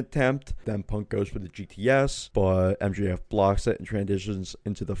into a pin attempt. Then Punk goes for the GTS, but MJF blocks it and transitions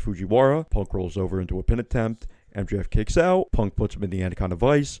into the Fujiwara. Punk rolls over into a pin attempt. MJF kicks out. Punk puts him in the Anaconda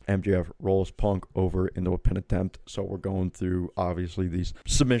Vice. MJF rolls Punk over into a pin attempt. So we're going through, obviously, these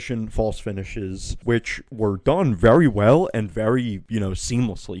submission false finishes, which were done very well and very,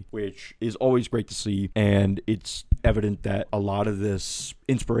 seamlessly, which is always great to see. And it's evident that a lot of this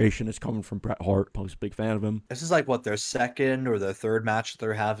inspiration is coming from Bret Hart. Punk's a big fan of him. This is like what, their second or their third match that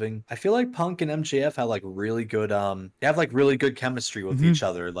they're having. I feel like Punk and MJF have like really good they have like really good chemistry with each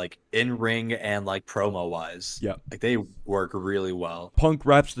other, like in ring and like promo wise. Yeah. Like they work really well. Punk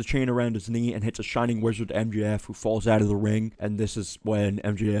wraps the chain around his knee and hits a Shining Wizard to MJF, who falls out of the ring. And this is when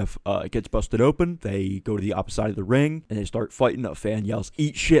MJF gets busted open. They go to the opposite side of the ring and they start fighting. A fan yells,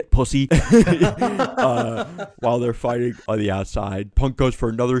 "Eat shit, pussy," while they're fighting on the outside. Punk goes for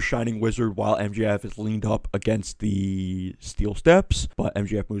another Shining Wizard while MJF is leaned up against the steel steps, but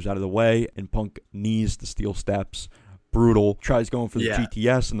MJF moves out of the way and Punk knees the steel steps. Brutal. Tries going for the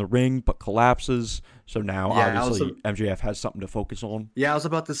GTS in the ring, but collapses. So now, obviously, MJF has something to focus on. Yeah, I was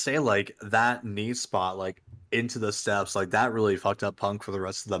about to say, like, that knee spot, like, into the steps, like, that really fucked up Punk for the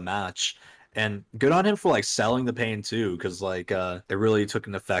rest of the match. And good on him for, like, selling the pain, too, because, like, it really took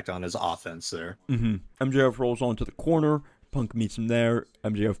an effect on his offense there. MJF rolls onto the corner. Punk meets him there.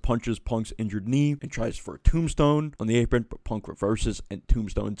 MJF punches Punk's injured knee and tries for a tombstone on the apron, but Punk reverses and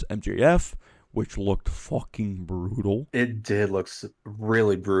tombstones MJF, which looked fucking brutal. It did look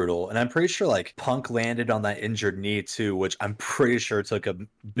really brutal. And I'm pretty sure, like, Punk landed on that injured knee, too, which I'm pretty sure took a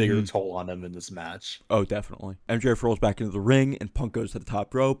bigger toll on him in this match. Oh, definitely. MJF rolls back into the ring, and Punk goes to the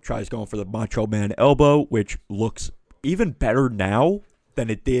top rope, tries going for the Macho Man elbow, which looks even better now than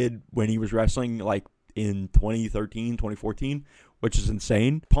it did when he was wrestling, like, in 2013, 2014, which is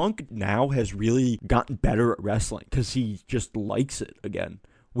insane. Punk now has really gotten better at wrestling because he just likes it again,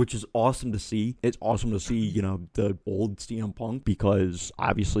 which is awesome to see. It's awesome to see, you know, the old CM Punk, because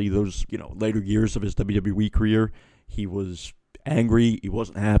obviously those, you know, later years of his WWE career, he was angry, he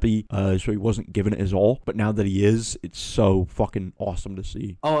wasn't happy, so he wasn't giving it his all. But now that he is, it's so fucking awesome to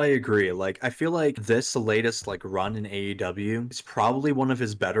see. Oh, I agree. Like, I feel like this latest like run in AEW is probably one of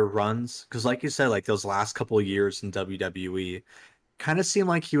his better runs because, like you said, like those last couple of years in WWE kind of seemed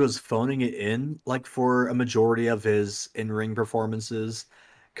like he was phoning it in, like for a majority of his in-ring performances,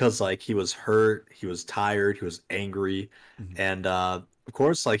 because like he was hurt, he was tired, he was angry, and of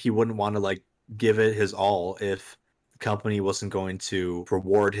course, like he wouldn't want to like give it his all if company wasn't going to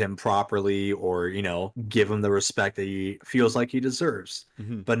reward him properly or, you know, give him the respect that he feels like he deserves.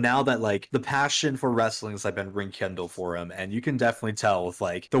 But now that like the passion for wrestling has like been rekindled for him, and you can definitely tell with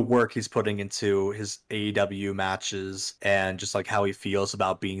like the work he's putting into his AEW matches and just like how he feels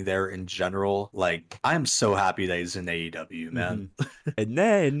about being there in general. Like, I'm so happy that he's in AEW, man. And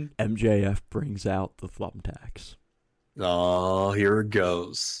then MJF brings out the thumbtacks. Oh, here it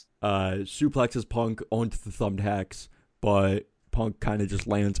goes. Suplexes Punk onto the thumbtacks, but Punk kind of just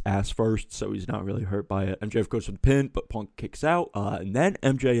lands ass first, so he's not really hurt by it. MJF goes for the pin, but Punk kicks out, and then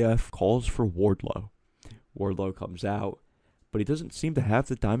MJF calls for Wardlow. Wardlow comes out, but he doesn't seem to have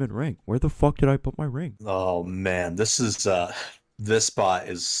the diamond ring. Where the fuck did I put my ring? Oh man, this spot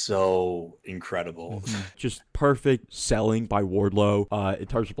is so incredible. Just perfect selling by Wardlow in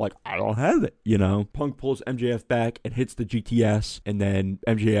terms of like, I don't have it, you know. Punk pulls MJF back and hits the GTS, and then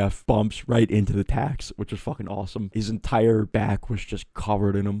MJF bumps right into the tacks, which is fucking awesome. His entire back was just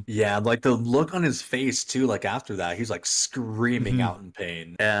covered in them. Yeah, like the look on his face too, like after that, he's like screaming out in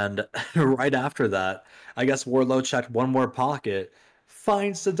pain. And right after that, I guess Wardlow checked one more pocket,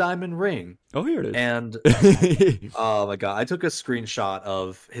 finds the diamond ring. Oh, here it is. And oh my god, I took a screenshot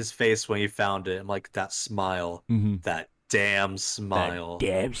of his face when he found it. I'm like, that smile, that damn smile. That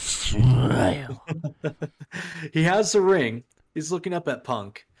damn smile. He has the ring. He's looking up at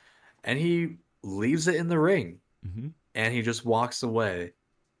Punk, and he leaves it in the ring, and he just walks away.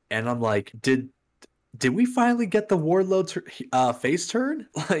 And I'm like, did we finally get the Wardlow face turn?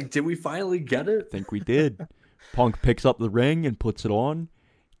 Like, did we finally get it? I think we did. Punk picks up the ring and puts it on,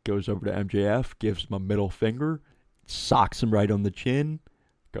 goes over to MJF, gives him a middle finger, socks him right on the chin,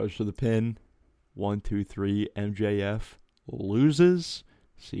 goes for the pin. 1, 2, 3, MJF loses.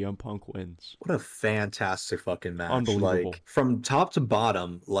 CM Punk wins. What a fantastic fucking match. Unbelievable. Like, from top to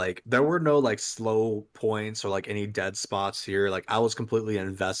bottom, like, there were no, like, slow points or, like, any dead spots here. Like, I was completely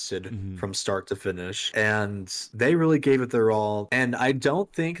invested from start to finish. And they really gave it their all. And I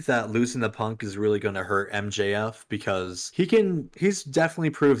don't think that losing the Punk is really going to hurt MJF because he's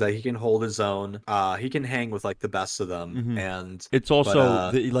definitely proved that he can hold his own. He can hang with, like, the best of them. And it's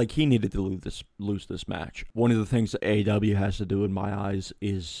also, like, he needed to lose this match. One of the things that AEW has to do, in my eyes,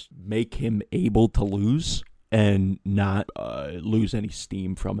 is make him able to lose and not lose any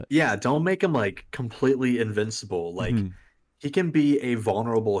steam from it. Yeah, don't make him like completely invincible. Like, he can be a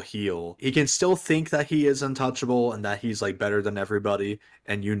vulnerable heel. He can still think that he is untouchable and that he's like better than everybody,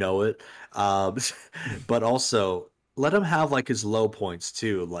 and you know it. But also let him have like his low points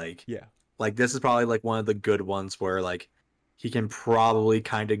too. Like, yeah, like this is probably like one of the good ones where like he can probably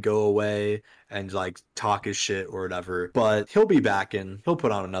kind of go away and like talk his shit or whatever, but he'll be back and he'll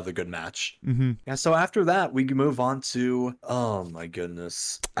put on another good match. And so after that, we can move on to, oh my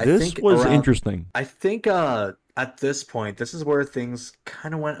goodness. This was interesting. I think at this point, this is where things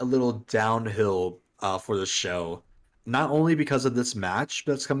kind of went a little downhill for the show. Not only because of this match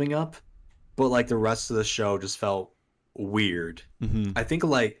that's coming up, but like the rest of the show just felt weird. I think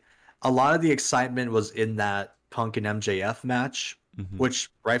like a lot of the excitement was in that Punk and MJF match, which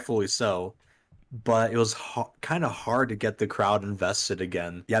rightfully so, but it was kind of hard to get the crowd invested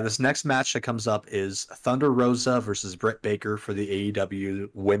again. Yeah, this next match that comes up is Thunder Rosa versus Britt Baker for the AEW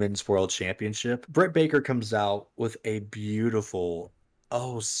Women's World Championship. Britt Baker comes out with a beautiful,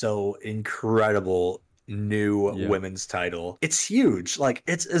 oh so incredible new women's title. It's huge. Like,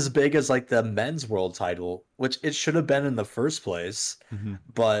 it's as big as like the men's world title, which it should have been in the first place.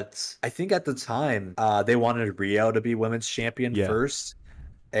 But I think at the time they wanted Rio to be women's champion first,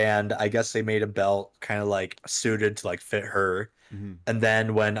 and I guess they made a belt kind of like suited to like fit her. And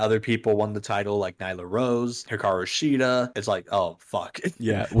then when other people won the title, like Nyla Rose, Hikaru Shida, it's like, oh fuck,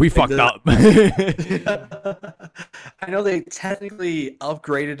 yeah, we fucked up. I know they technically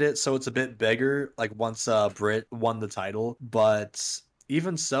upgraded it so it's a bit bigger, like once Britt won the title, but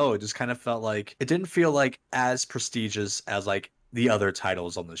even so, it just kind of felt like it didn't feel like as prestigious as like the other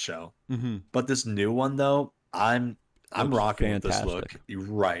titles on the show. Mm-hmm. But this new one though, I'm Looks rocking with this look. fantastic. You're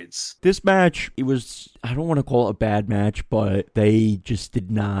right. This match, it was, I don't want to call it a bad match, but they just they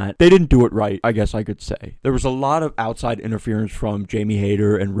didn't do it right, I guess I could say. There was a lot of outside interference from Jamie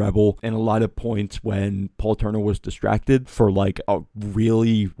Hayter and Rebel, and a lot of points when Paul Turner was distracted for like a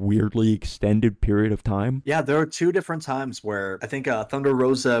really weirdly extended period of time. Yeah, there are two different times where I think Thunder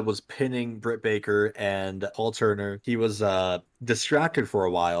Rosa was pinning Britt Baker and Paul Turner. He was distracted for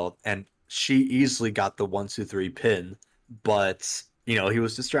a while, and she easily got the 1-2-3 pin, but he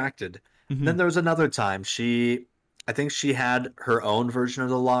was distracted. Mm-hmm. Then there was another time I think she had her own version of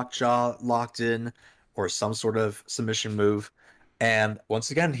the lockjaw locked in, or some sort of submission move, and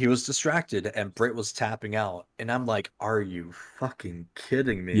once again he was distracted, and Britt was tapping out, and I'm like, are you fucking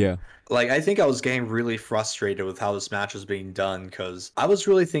kidding me? Yeah. Like, I think I was getting really frustrated with how this match was being done, because I was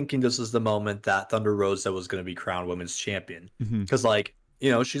really thinking this is the moment that Thunder Rosa was going to be crowned women's champion, because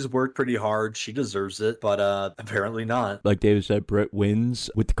she's worked pretty hard. She deserves it, but apparently not. Like David said, Britt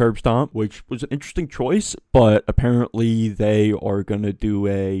wins with the curb stomp, which was an interesting choice, but apparently they are going to do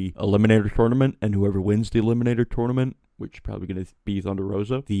a eliminator tournament, and whoever wins the eliminator tournament, which is probably going to be Thunder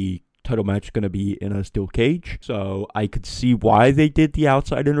Rosa, the title match is going to be in a steel cage. So I could see why they did the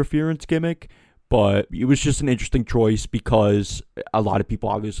outside interference gimmick, but it was just an interesting choice because a lot of people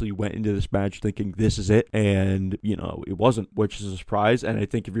obviously went into this match thinking this is it, and it wasn't, which is a surprise. And I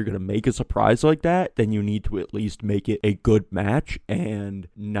think if you're going to make a surprise like that, then you need to at least make it a good match and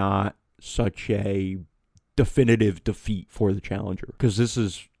not such a definitive defeat for the challenger, because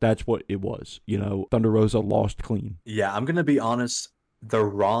that's what it was. Thunder Rosa lost clean. Yeah, I'm going to be honest. The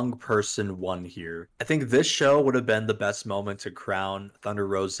wrong person won here. I think this show would have been the best moment to crown Thunder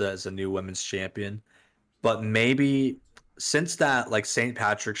Rosa as a new women's champion. But maybe since that like St.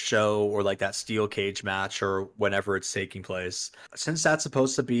 Patrick's show, or like that steel cage match, or whenever it's taking place, since that's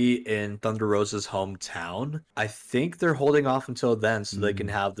supposed to be in Thunder Rosa's hometown, I think they're holding off until then so they can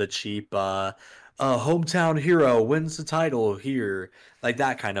have the cheap hometown hero wins the title here, like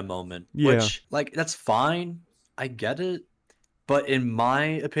that kind of moment. Yeah. Which, like, that's fine. I get it. But in my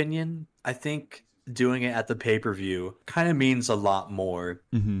opinion, I think doing it at the pay-per-view kind of means a lot more.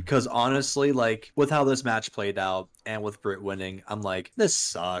 Because honestly, like, with how this match played out and with Britt winning, I'm like, this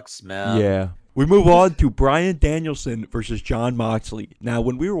sucks, man. Yeah. We move on to Bryan Danielson versus Jon Moxley. Now,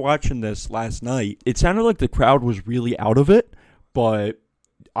 when we were watching this last night, it sounded like the crowd was really out of it, but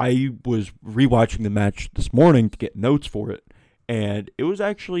I was rewatching the match this morning to get notes for it, and it was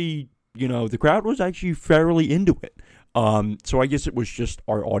actually, the crowd was actually fairly into it. So I guess it was just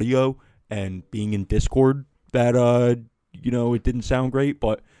our audio and being in Discord that, it didn't sound great,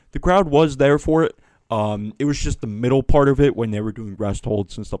 but the crowd was there for it. It was just the middle part of it when they were doing rest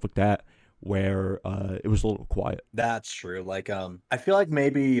holds and stuff like that, where it was a little quiet. That's true. Like, I feel like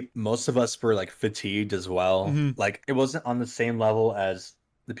maybe most of us were like fatigued as well. Like, it wasn't on the same level as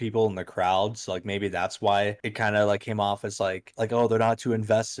the people in the crowd, so like maybe that's why it kind of like came off as like oh, they're not too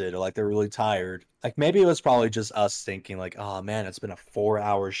invested, or like they're really tired. Like, maybe it was probably just us thinking like, oh man, it's been a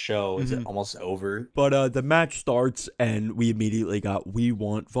 4-hour show, is it almost over? But the match starts and we immediately got "We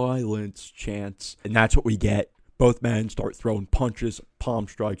want violence" chants, and that's what we get. Both men start throwing punches, palm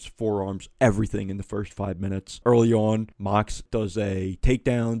strikes, forearms, everything in the first 5 minutes. Early on, Mox does a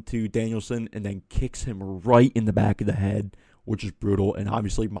takedown to Danielson and then kicks him right in the back of the head, which is brutal. And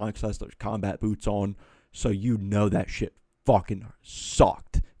obviously Mox has those combat boots on, so that shit fucking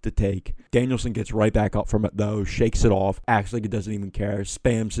sucked to take. Danielson gets right back up from it though, shakes it off, acts like he doesn't even care,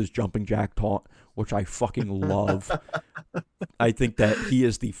 spams his jumping jack taunt, which I fucking love. I think that he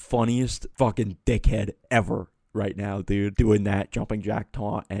is the funniest fucking dickhead ever right now, dude, doing that jumping jack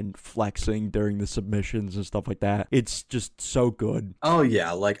taunt and flexing during the submissions and stuff like that. It's just so good. Oh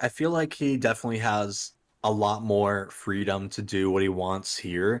yeah, like I feel like he definitely has a lot more freedom to do what he wants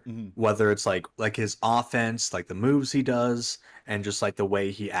here, whether it's like his offense, like the moves he does, and just like the way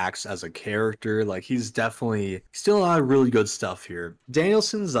he acts as a character. Like, he's definitely still a lot of really good stuff here.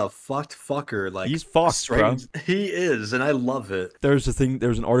 Danielson's a fucked fucker. Like, he's fucked, bro. He is, and I love it. There's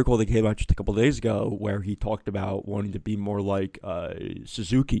an article that came out just a couple days ago where he talked about wanting to be more like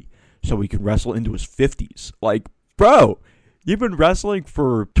Suzuki, so he could wrestle into his 50s. Like, bro, you've been wrestling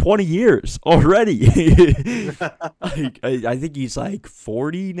for 20 years already. I think he's like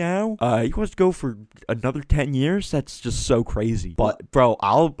 40 now. He wants to go for another 10 years. That's just so crazy. But bro,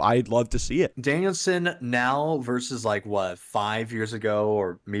 I'd love to see it. Danielson now versus like what, 5 years ago,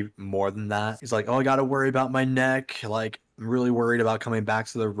 or maybe more than that. He's like, oh, I got to worry about my neck. Like, I'm really worried about coming back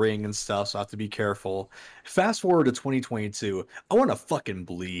to the ring and stuff, so I have to be careful. Fast forward to 2022, I want to fucking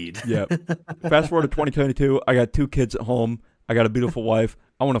bleed. Yeah. Fast forward to 2022, I got 2 kids at home. I got a beautiful wife.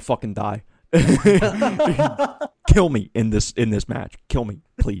 I want to fucking die. Kill me in this match. Kill me,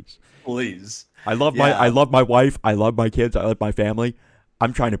 please. Please. I love my wife. I love my kids. I love my family.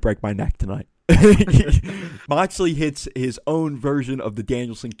 I'm trying to break my neck tonight. Moxley hits his own version of the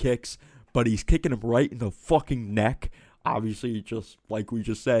Danielson kicks, but he's kicking him right in the fucking neck. Obviously, just like we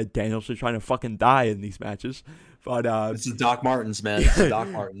just said, Danielson's trying to fucking die in these matches. But this is Doc Martens, man. This is Doc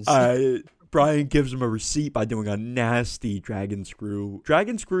Martens. Brian gives him a receipt by doing a nasty dragon screw.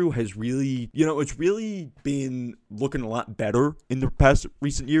 Dragon screw has really, it's really been looking a lot better in the past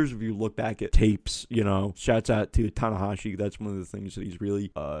recent years. If you look back at tapes, shouts out to Tanahashi. That's one of the things that he's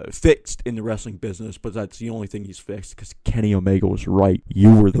really fixed in the wrestling business, but that's the only thing he's fixed because Kenny Omega was right.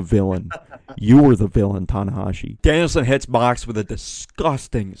 You were the villain. You were the villain, Tanahashi. Danielson hits Mox with a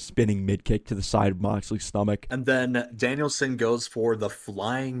disgusting spinning mid-kick to the side of Moxley's stomach. And then Danielson goes for the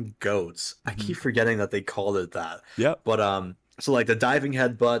flying goats. I keep forgetting that they called it that. Yep. But so like the diving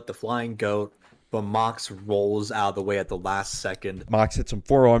headbutt, the flying goat, but Mox rolls out of the way at the last second. Mox hits some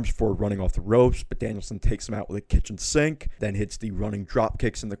forearms before running off the ropes, but Danielson takes him out with a kitchen sink, then hits the running drop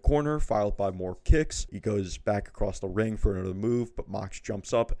kicks in the corner, followed by more kicks. He goes back across the ring for another move, but Mox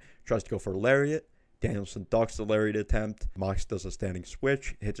jumps up, tries to go for a lariat. Danielson ducks the lariat attempt. Mox does a standing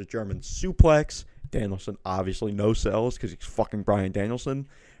switch, hits a German suplex. Danielson obviously no sells because he's fucking Bryan Danielson.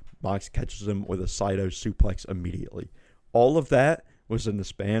 Mox catches him with a Saito suplex immediately. All of that was in the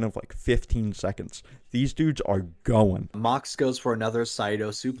span of like 15 seconds. These dudes are going. Mox goes for another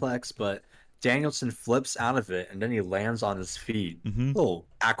Saito suplex, but Danielson flips out of it, and then he lands on his feet. Little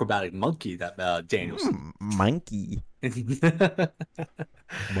acrobatic monkey, that Danielson. Monkey.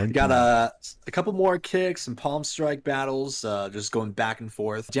 Got a couple more kicks and palm strike battles, just going back and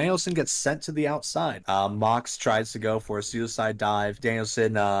forth. Danielson gets sent to the outside. Mox tries to go for a suicide dive.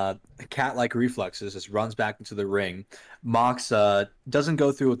 Danielson, cat-like reflexes, just runs back into the ring. Mox doesn't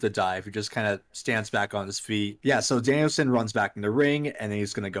go through with the dive. He just kind of stands back on his feet. Yeah, so Danielson runs back in the ring, and then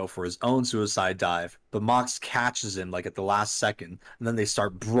he's going to go for his own suicide dive. But Mox catches him like at the last second, and then they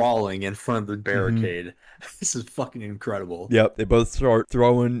start brawling in front of the barricade. This is fucking incredible. Yep, they both start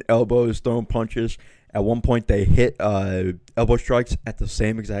throwing elbows, throwing punches. At one point, they hit elbow strikes at the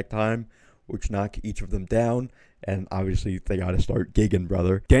same exact time, which knock each of them down. And obviously, they got to start gigging,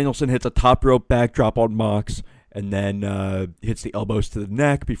 brother. Danielson hits a top rope backdrop on Mox, and then hits the elbows to the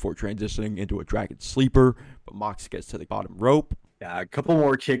neck before transitioning into a dragon sleeper. But Mox gets to the bottom rope. Yeah, a couple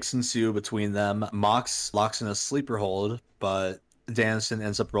more kicks ensue between them. Mox locks in a sleeper hold, but Danielson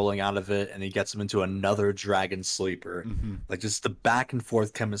ends up rolling out of it, and he gets him into another dragon sleeper. Like, just the back and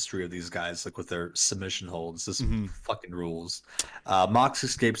forth chemistry of these guys, like with their submission holds, this fucking rules. Mox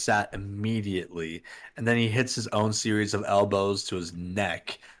escapes that immediately, and then he hits his own series of elbows to his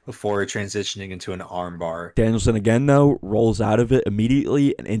neck before transitioning into an armbar. Danielson again, though, rolls out of it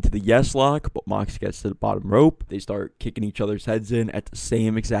immediately and into the yes lock, but Mox gets to the bottom rope. They start kicking each other's heads in at the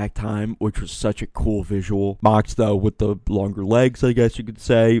same exact time, which was such a cool visual. Mox, though, with the longer legs, I guess you could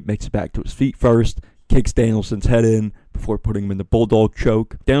say, makes it back to his feet first, kicks Danielson's head in before putting him in the bulldog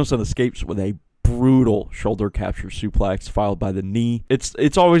choke. Danielson escapes with a brutal shoulder capture suplex followed by the knee.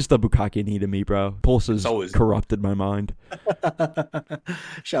 It's always the bukkake knee to me, bro. Pulse has corrupted my mind.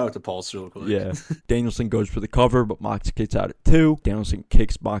 Shout out to Pulse real quick. Yeah. Danielson goes for the cover, but Mox gets out at 2. Danielson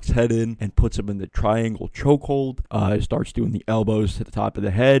kicks Mox's head in and puts him in the triangle chokehold. Starts doing the elbows to the top of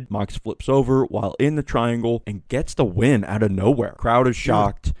the head. Mox flips over while in the triangle and gets the win out of nowhere. Crowd is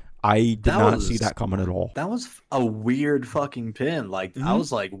shocked. I did not see that coming at all. That was a weird fucking pin. Like, I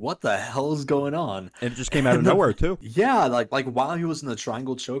was like, what the hell is going on? And it just came out of nowhere, too. Yeah, like while he was in the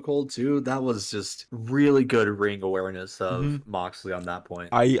triangle chokehold, too, that was just really good ring awareness of Moxley on that point.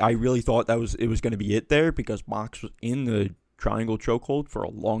 I really thought it was going to be it there because Mox was in the triangle chokehold for a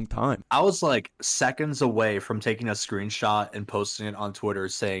long time. I was like seconds away from taking a screenshot and posting it on Twitter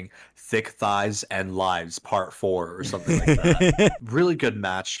saying thick thighs and lives part 4 or something like that. Really good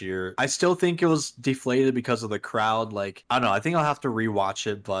match here. I still think it was deflated because of the crowd. Like, I don't know, I think I'll have to rewatch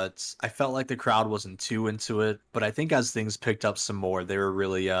it, but I felt like the crowd wasn't too into it. But I think as things picked up some more, they were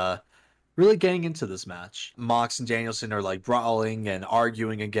really getting into this match. Mox and Danielson are like brawling and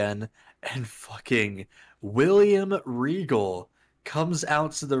arguing again, and fucking William Regal comes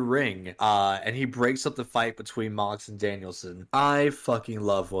out to the ring, and he breaks up the fight between Mox and Danielson. I fucking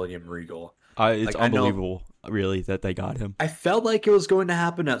love William Regal. It's unbelievable, really, that they got him. I felt like it was going to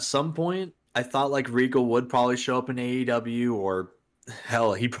happen at some point. I thought like Regal would probably show up in AEW, or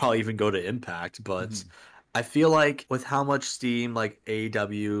hell, he'd probably even go to Impact, but I feel like with how much steam like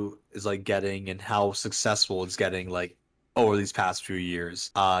AEW is like getting and how successful it's getting, like over these past few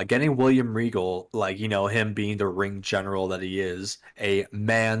years. Getting William Regal, like, him being the ring general that he is, a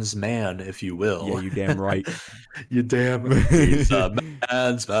man's man, if you Yeah, will. you damn right. You damn, he's a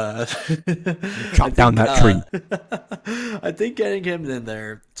man's man. Chop down that tree. I think getting him in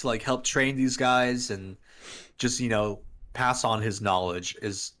there to like help train these guys and just, pass on his knowledge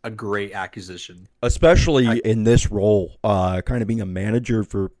is a great acquisition. Especially in this role, kind of being a manager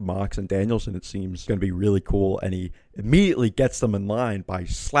for Mox and Danielson, it seems going to be really cool. And he immediately gets them in line by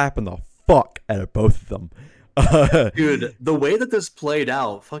slapping the fuck out of both of them. Dude, the way that this played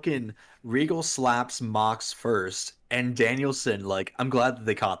out, fucking Regal slaps Mox first, and Danielson, like, I'm glad that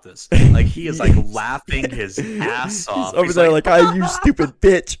they caught this. Like, he is like laughing his ass off. He's over there like, "Ah, you stupid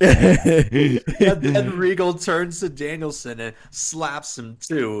bitch." And then Regal turns to Danielson and slaps him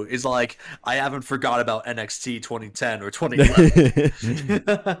too. He's like, "I haven't forgot about NXT 2010 or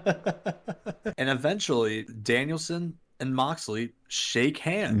 2011." And eventually, Danielson and Moxley shake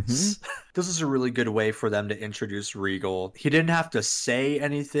hands. This is a really good way for them to introduce Regal. He didn't have to say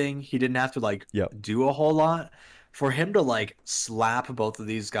anything. He didn't have to like do a whole lot. For him to like slap both of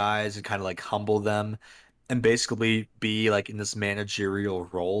these guys and kind of like humble them and basically be like in this managerial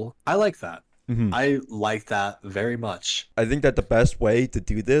role. I like that. I like that very much. I think that the best way to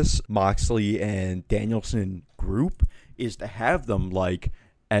do this, Moxley and Danielson group, is to have them like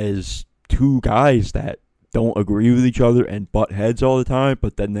as two guys that don't agree with each other and butt heads all the time,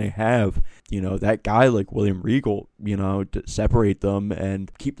 but then they have, that guy like William Regal, to separate them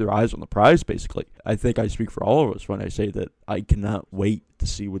and keep their eyes on the prize, basically. I think I speak for all of us when I say that I cannot wait to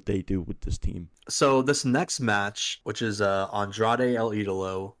see what they do with this team. So this next match, which is Andrade El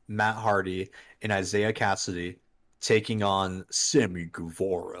Idolo, Matt Hardy, and Isaiah Cassidy taking on Sammy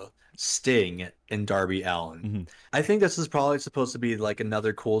Guevara, Sting, and Darby Allin. I think this is probably supposed to be like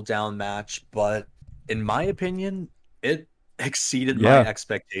another cool down match, but in my opinion, it exceeded my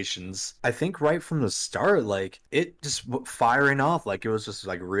expectations. I think right from the start, like it just firing off, like it was just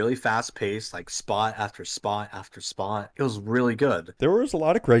like really fast paced, like spot after spot after spot. It was really good. There was a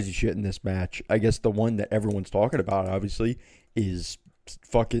lot of crazy shit in this match. I guess the one that everyone's talking about, obviously, is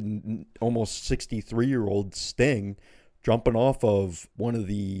fucking almost 63-year-old Sting jumping off of one of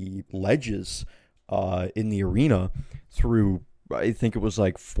the ledges in the arena through, I think it was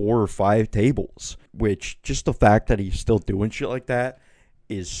like 4 or 5 tables, which just the fact that he's still doing shit like that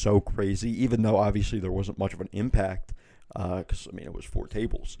is so crazy, even though obviously there wasn't much of an impact because, it was 4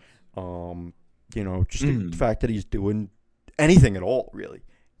 tables. Just the fact that he's doing anything at all really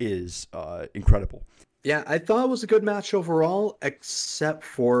is incredible. Yeah, I thought it was a good match overall, except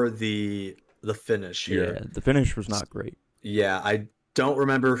for the finish here. Yeah, the finish was not great. Yeah, I don't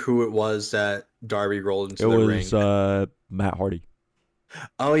remember who it was that Darby rolled into the ring. It was Matt Hardy.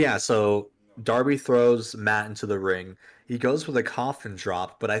 Oh, yeah. So Darby throws Matt into the ring. He goes for the coffin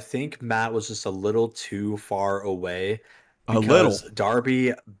drop, but I think Matt was just a little too far away. Because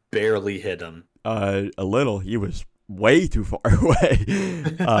Darby barely hit him. A little. He was way too far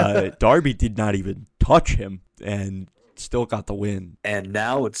away. Darby did not even touch him and still got the win. And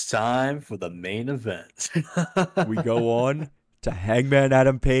now it's time for the main event. We go on to Hangman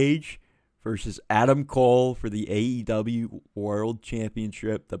Adam Page versus Adam Cole for the AEW World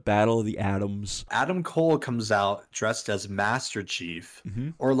Championship, the Battle of the Atoms. Adam Cole comes out dressed as Master Chief,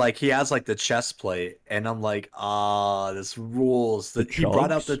 or like he has like the chest plate, and I'm like, this rules. He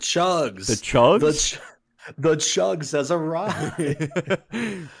brought out the chugs. The chugs? The chugs as a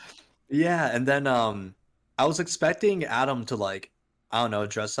ride. Yeah, and then I was expecting Adam to like, I don't know,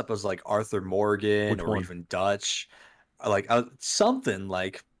 dress up as like Arthur Morgan or even Dutch. Like something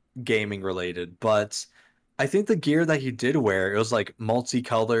like gaming related, but I think the gear that he did wear, it was like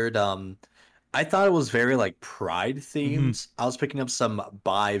multicolored. I thought it was very like Pride themed. I was picking up some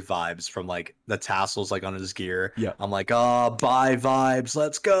bi vibes from like the tassels like on his gear. Yeah, I'm like, bi vibes,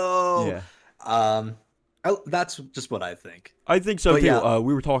 let's go. Yeah. That's just what I think. I think so too. Yeah.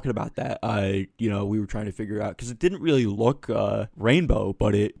 We were talking about that. We were trying to figure out because it didn't really look rainbow,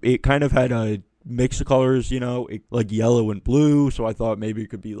 but it kind of had a mix of colors, like yellow and blue. So I thought maybe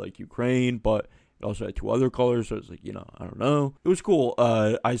it could be like Ukraine, but it also had 2 other colors. So it's like, I don't know. It was cool.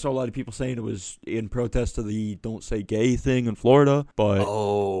 I saw a lot of people saying it was in protest to the "Don't Say Gay" thing in Florida. But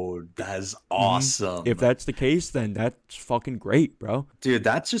that is awesome. If that's the case, then that's fucking great, bro. Dude,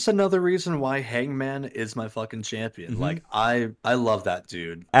 that's just another reason why Hangman is my fucking champion. Like I love that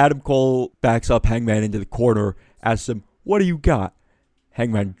dude. Adam Cole backs up Hangman into the corner, asks him, "What do you got?"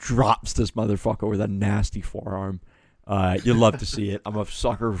 Hangman drops this motherfucker with a nasty forearm. You'd love to see it. I'm a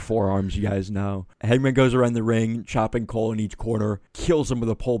sucker for forearms, you guys know. Hangman goes around the ring, chopping Cole in each corner, kills him with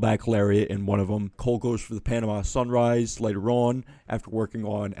a pullback lariat in one of them. Cole goes for the Panama Sunrise later on after working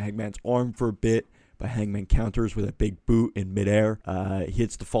on Hangman's arm for a bit, but Hangman counters with a big boot in midair. He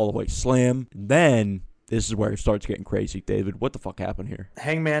hits the fallaway slam. And then this is where it starts getting crazy. David, what the fuck happened here?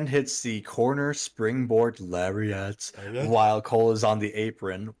 Hangman hits the corner springboard lariat while Cole is on the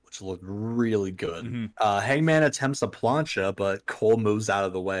apron, which looked really good. Hangman attempts a plancha, but Cole moves out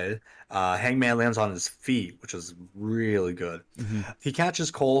of the way. Hangman lands on his feet, which is really good. He catches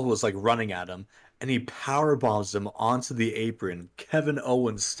Cole, who was like running at him, and he power bombs him onto the apron, Kevin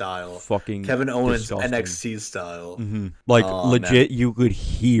Owens style. Fucking Kevin Owens disgusting. NXT style. Like, Oh, legit, man. you could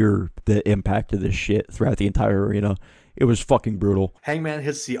hear the impact of this shit throughout the entire arena. It was fucking brutal. Hangman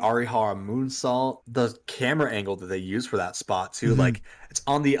hits the Arihara moonsault. The camera angle that they use for that spot too, like it's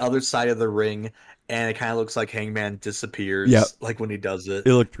on the other side of the ring, and it kind of looks like Hangman disappears. Yep. Like when he does it.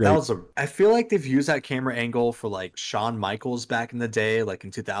 It looked great. I feel like they've used that camera angle for like Shawn Michaels back in the day, like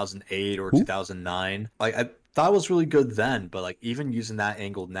in 2008 or 2009. Like I thought it was really good then, but like even using that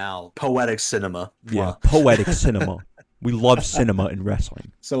angle now, poetic cinema. Yeah, poetic cinema. We love cinema in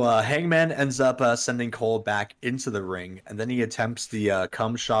wrestling. So Hangman ends up sending Cole back into the ring, and then he attempts the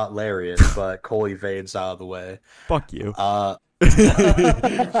cum shot lariat, but Cole evades out of the way. Fuck you.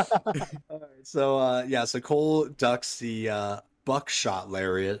 So Cole ducks the buckshot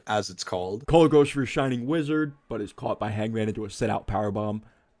lariat, as it's called. Cole goes for a Shining Wizard, but is caught by Hangman into a sit-out powerbomb.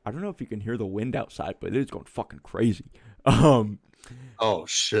 I don't know if you can hear the wind outside, but it is going fucking crazy. Oh,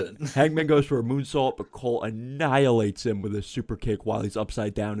 shit. Hangman goes for a moonsault, but Cole annihilates him with a super kick while he's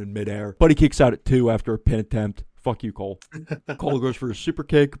upside down in midair. But he kicks out at 2 after a pin attempt. Fuck you, Cole. Cole goes for a super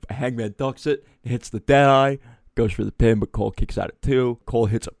kick, but Hangman ducks it, hits the Deadeye, goes for the pin, but Cole kicks out at 2. Cole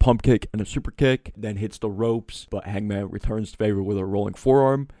hits a pump kick and a super kick, then hits the ropes, but Hangman returns the favor with a rolling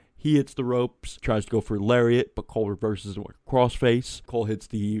forearm. He hits the ropes, tries to go for a lariat, but Cole reverses into a crossface. Cole hits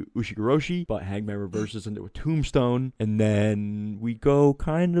the Ushigoroshi, but Hangman reverses into a tombstone. And then we go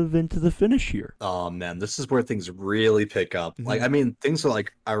kind of into the finish here. Oh, man, this is where things really pick up. Like, I mean, things are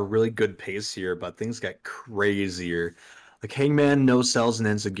like a really good pace here, but things get crazier. Like, Hangman no-sells an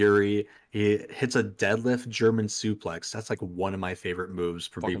enziguri. He hits a deadlift German suplex. That's like one of my favorite moves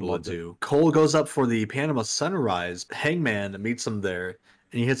for Fucking people loved to it. do. Cole goes up for the Panama Sunrise. Hangman meets him there,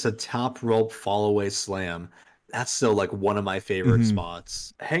 and he hits a top rope fall-away slam. That's still like one of my favorite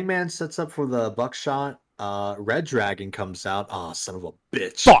spots. Hangman sets up for the buckshot. Red Dragon comes out. Oh, son of a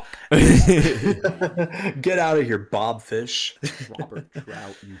bitch. Fuck! Get out of here, Bobfish. Robert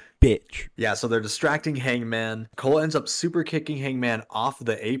Trout, you bitch. Yeah, so they're distracting Hangman. Cole ends up super kicking Hangman off of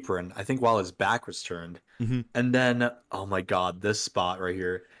the apron, I think while his back was turned. And then, oh my god, this spot right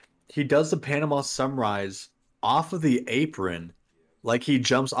here. He does the Panama Sunrise off of the apron. Like he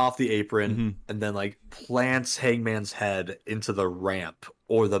jumps off the apron and then like plants Hangman's head into the ramp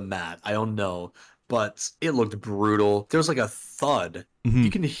or the mat. I don't know. But it looked brutal. There's like a thud. You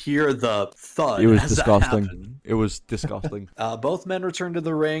can hear the thud. It was as that disgusting. happened. It was disgusting. Both men return to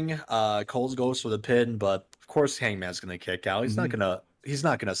the ring. Coles goes for the pin, but of course Hangman's gonna kick out. He's not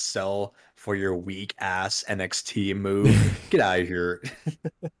gonna sell for your weak ass NXT move. Get out of here.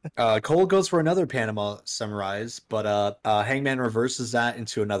 Cole goes for another Panama Sunrise, but Hangman reverses that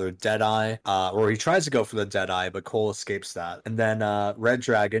into another Deadeye. Or he tries to go for the Deadeye, but Cole escapes that. And then Red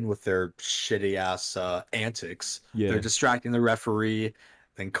Dragon with their shitty ass antics. Yeah. They're distracting the referee.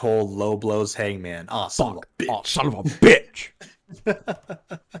 Then Cole low blows Hangman. Oh, son of a bitch. Oh, son of a bitch!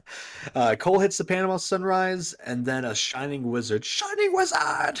 Cole hits the Panama Sunrise and then a Shining Wizard. Shining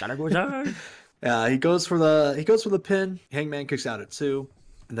Wizard! He goes for the pin. Hangman kicks out at 2.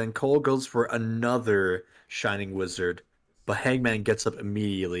 And then Cole goes for another Shining Wizard. But Hangman gets up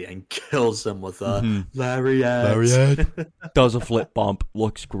immediately and kills him with a lariat. Does a flip bump.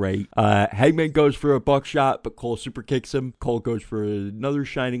 Looks great. Hangman goes for a buckshot, but Cole super kicks him. Cole goes for another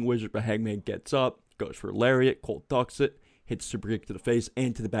Shining Wizard, but Hangman gets up. Goes for a lariat. Cole ducks it. Hits super kick to the face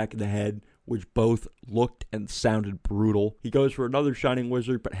and to the back of the head, which both looked and sounded brutal. He goes for another Shining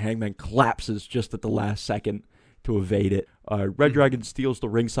Wizard, but Hangman collapses just at the last second to evade it. Red Dragon steals the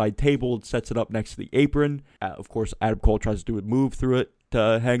ringside table and sets it up next to the apron. Of course, Adam Cole tries to do a move through it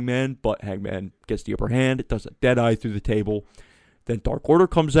to Hangman, but Hangman gets the upper hand. It does a Deadeye through the table. Then Dark Order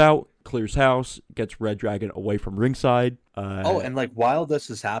comes out, clears house, gets Red Dragon away from ringside. And like while this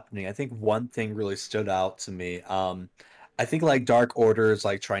is happening, I think one thing really stood out to me. I think like Dark Order is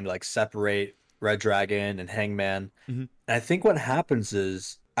like trying to like separate Red Dragon and Hangman. And I think what happens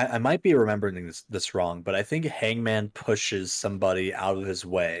is I might be remembering this wrong, but I think Hangman pushes somebody out of his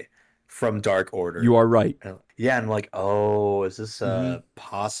way from Dark Order. You are right. Yeah, and I'm like, oh, is this Mhm.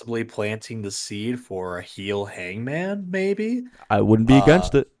 possibly planting the seed for a heel Hangman? Maybe. I wouldn't be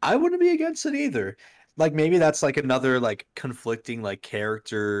against it. I wouldn't be against it either. Like maybe that's like another like conflicting like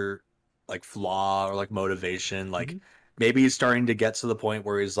character like flaw or like motivation. Like Mhm. maybe he's starting to get to the point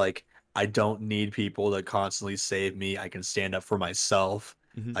where he's like, I don't need people to constantly save me. I can stand up for myself.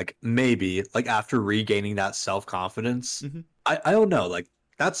 Mhm. Like maybe like after regaining that self-confidence. Mhm. I don't know. Like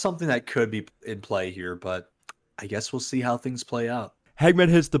that's something that could be in play here, but I guess we'll see how things play out. Hangman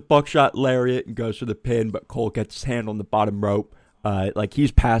hits the buckshot lariat and goes for the pin, but Cole gets his hand on the bottom rope. Like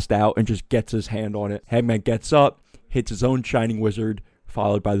he's passed out and just gets his hand on it. Hangman gets up, hits his own Shining Wizard,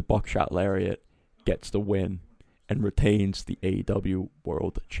 followed by the buckshot lariat, gets the win, and retains the AEW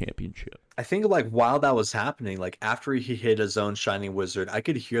World Championship. I think like while that was happening, like after he hit his own Shining Wizard, I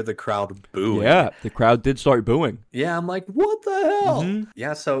could hear the crowd booing. Yeah, the crowd did start booing. Yeah, I'm like, what the hell? Mhm.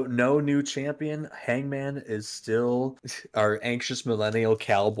 Yeah, so no new champion. Hangman is still our anxious millennial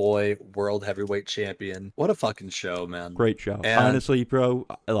cowboy world heavyweight champion. What a fucking show, man. Great show. And Honestly, bro,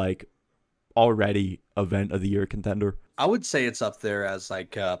 like already event of the year contender. I would say it's up there as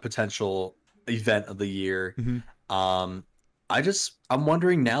like a potential event of the year. Mhm. I'm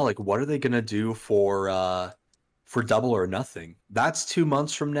wondering now, like, what are they gonna do for Double or Nothing? That's 2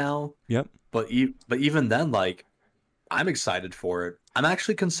 months from now. Yep. But even then, like, I'm excited for it. I'm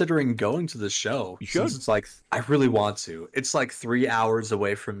actually considering going to the show You since should. it's like I really want to. It's like 3 hours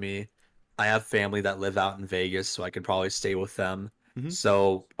away from me. I have family that live out in Vegas, so I could probably stay with them. Mhm.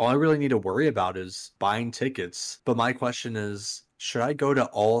 So all I really need to worry about is buying tickets. But my question is, should I go to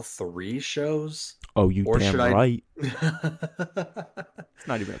all 3 shows? Oh, you Or damn should I- right. It's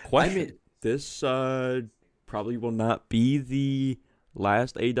not even a question. mean- This probably will not be the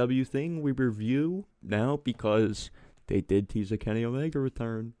last AW thing we review now because they did tease a Kenny Omega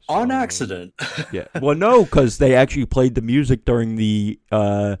return. On so- accident. Yeah. Well, no, because they actually played the music during the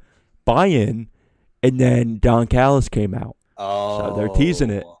buy-in, and then Don Callis came out. Oh. So they're teasing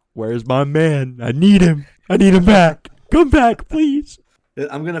it. Where's my man? I need him. I need him back. Come back, please.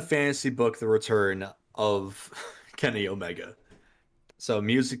 I'm gonna fantasy book the return of Kenny Omega. So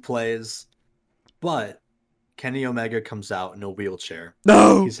music plays, but Kenny Omega comes out in a wheelchair.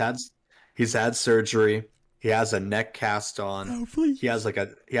 No. He's had surgery. He has a neck cast on. No, please. He has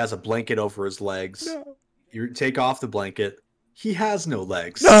a blanket over his legs. No. You take off the blanket. He has no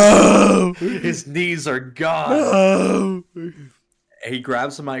legs. No. His knees are gone. No. He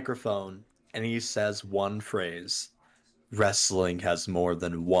grabs a microphone and he says one phrase. Wrestling has more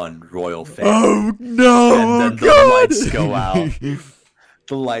than one royal family. Oh no! And then the God. lights go out.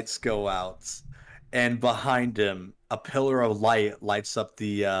 The lights go out. And behind him, a pillar of light lights up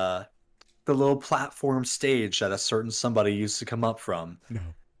the little platform stage that a certain somebody used to come up from. No,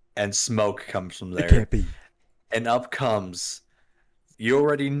 And smoke comes from it there. can't be. And up comes, you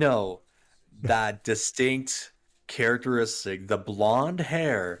already know, that distinct characteristic, the blonde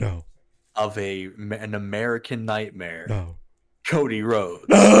hair No, of an American nightmare. no, Cody Rhodes.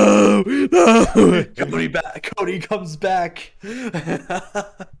 no, no! Cody comes back.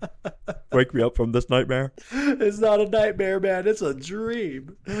 Wake me up from this nightmare. It's not a nightmare, man. It's a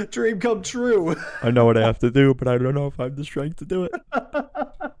dream. Dream come true. I know what I have to do, but I don't know if I have the strength to do it.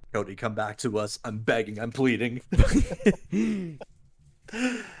 Cody, come back to us. I'm begging. I'm pleading.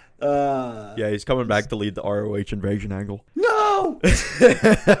 Yeah, he's coming back to lead the ROH invasion angle. No.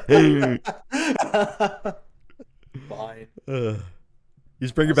 Fine.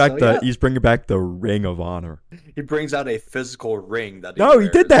 He's bringing So, back yeah. he's bringing back the Ring of Honor. He brings out a physical ring that. No, he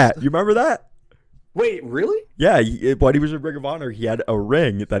wears. did that. You remember that? Wait, really? Yeah, when he was in Ring of Honor, he had a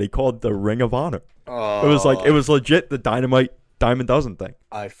ring that he called the Ring of Honor. Oh, It was legit the Diamond Dozen thing.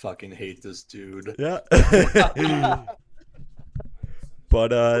 I fucking hate this dude. Yeah. But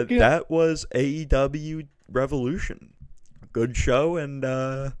that was AEW Revolution. Good show, and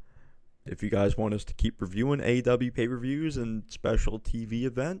if you guys want us to keep reviewing AEW pay-per-views and special TV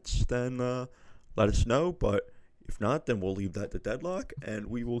events, then let us know. But if not, then we'll leave that to Deadlock, and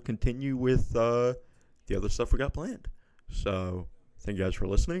we will continue with the other stuff we got planned. So thank you guys for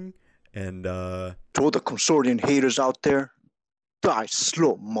listening, and To all the consortium haters out there, die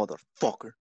slow, motherfucker.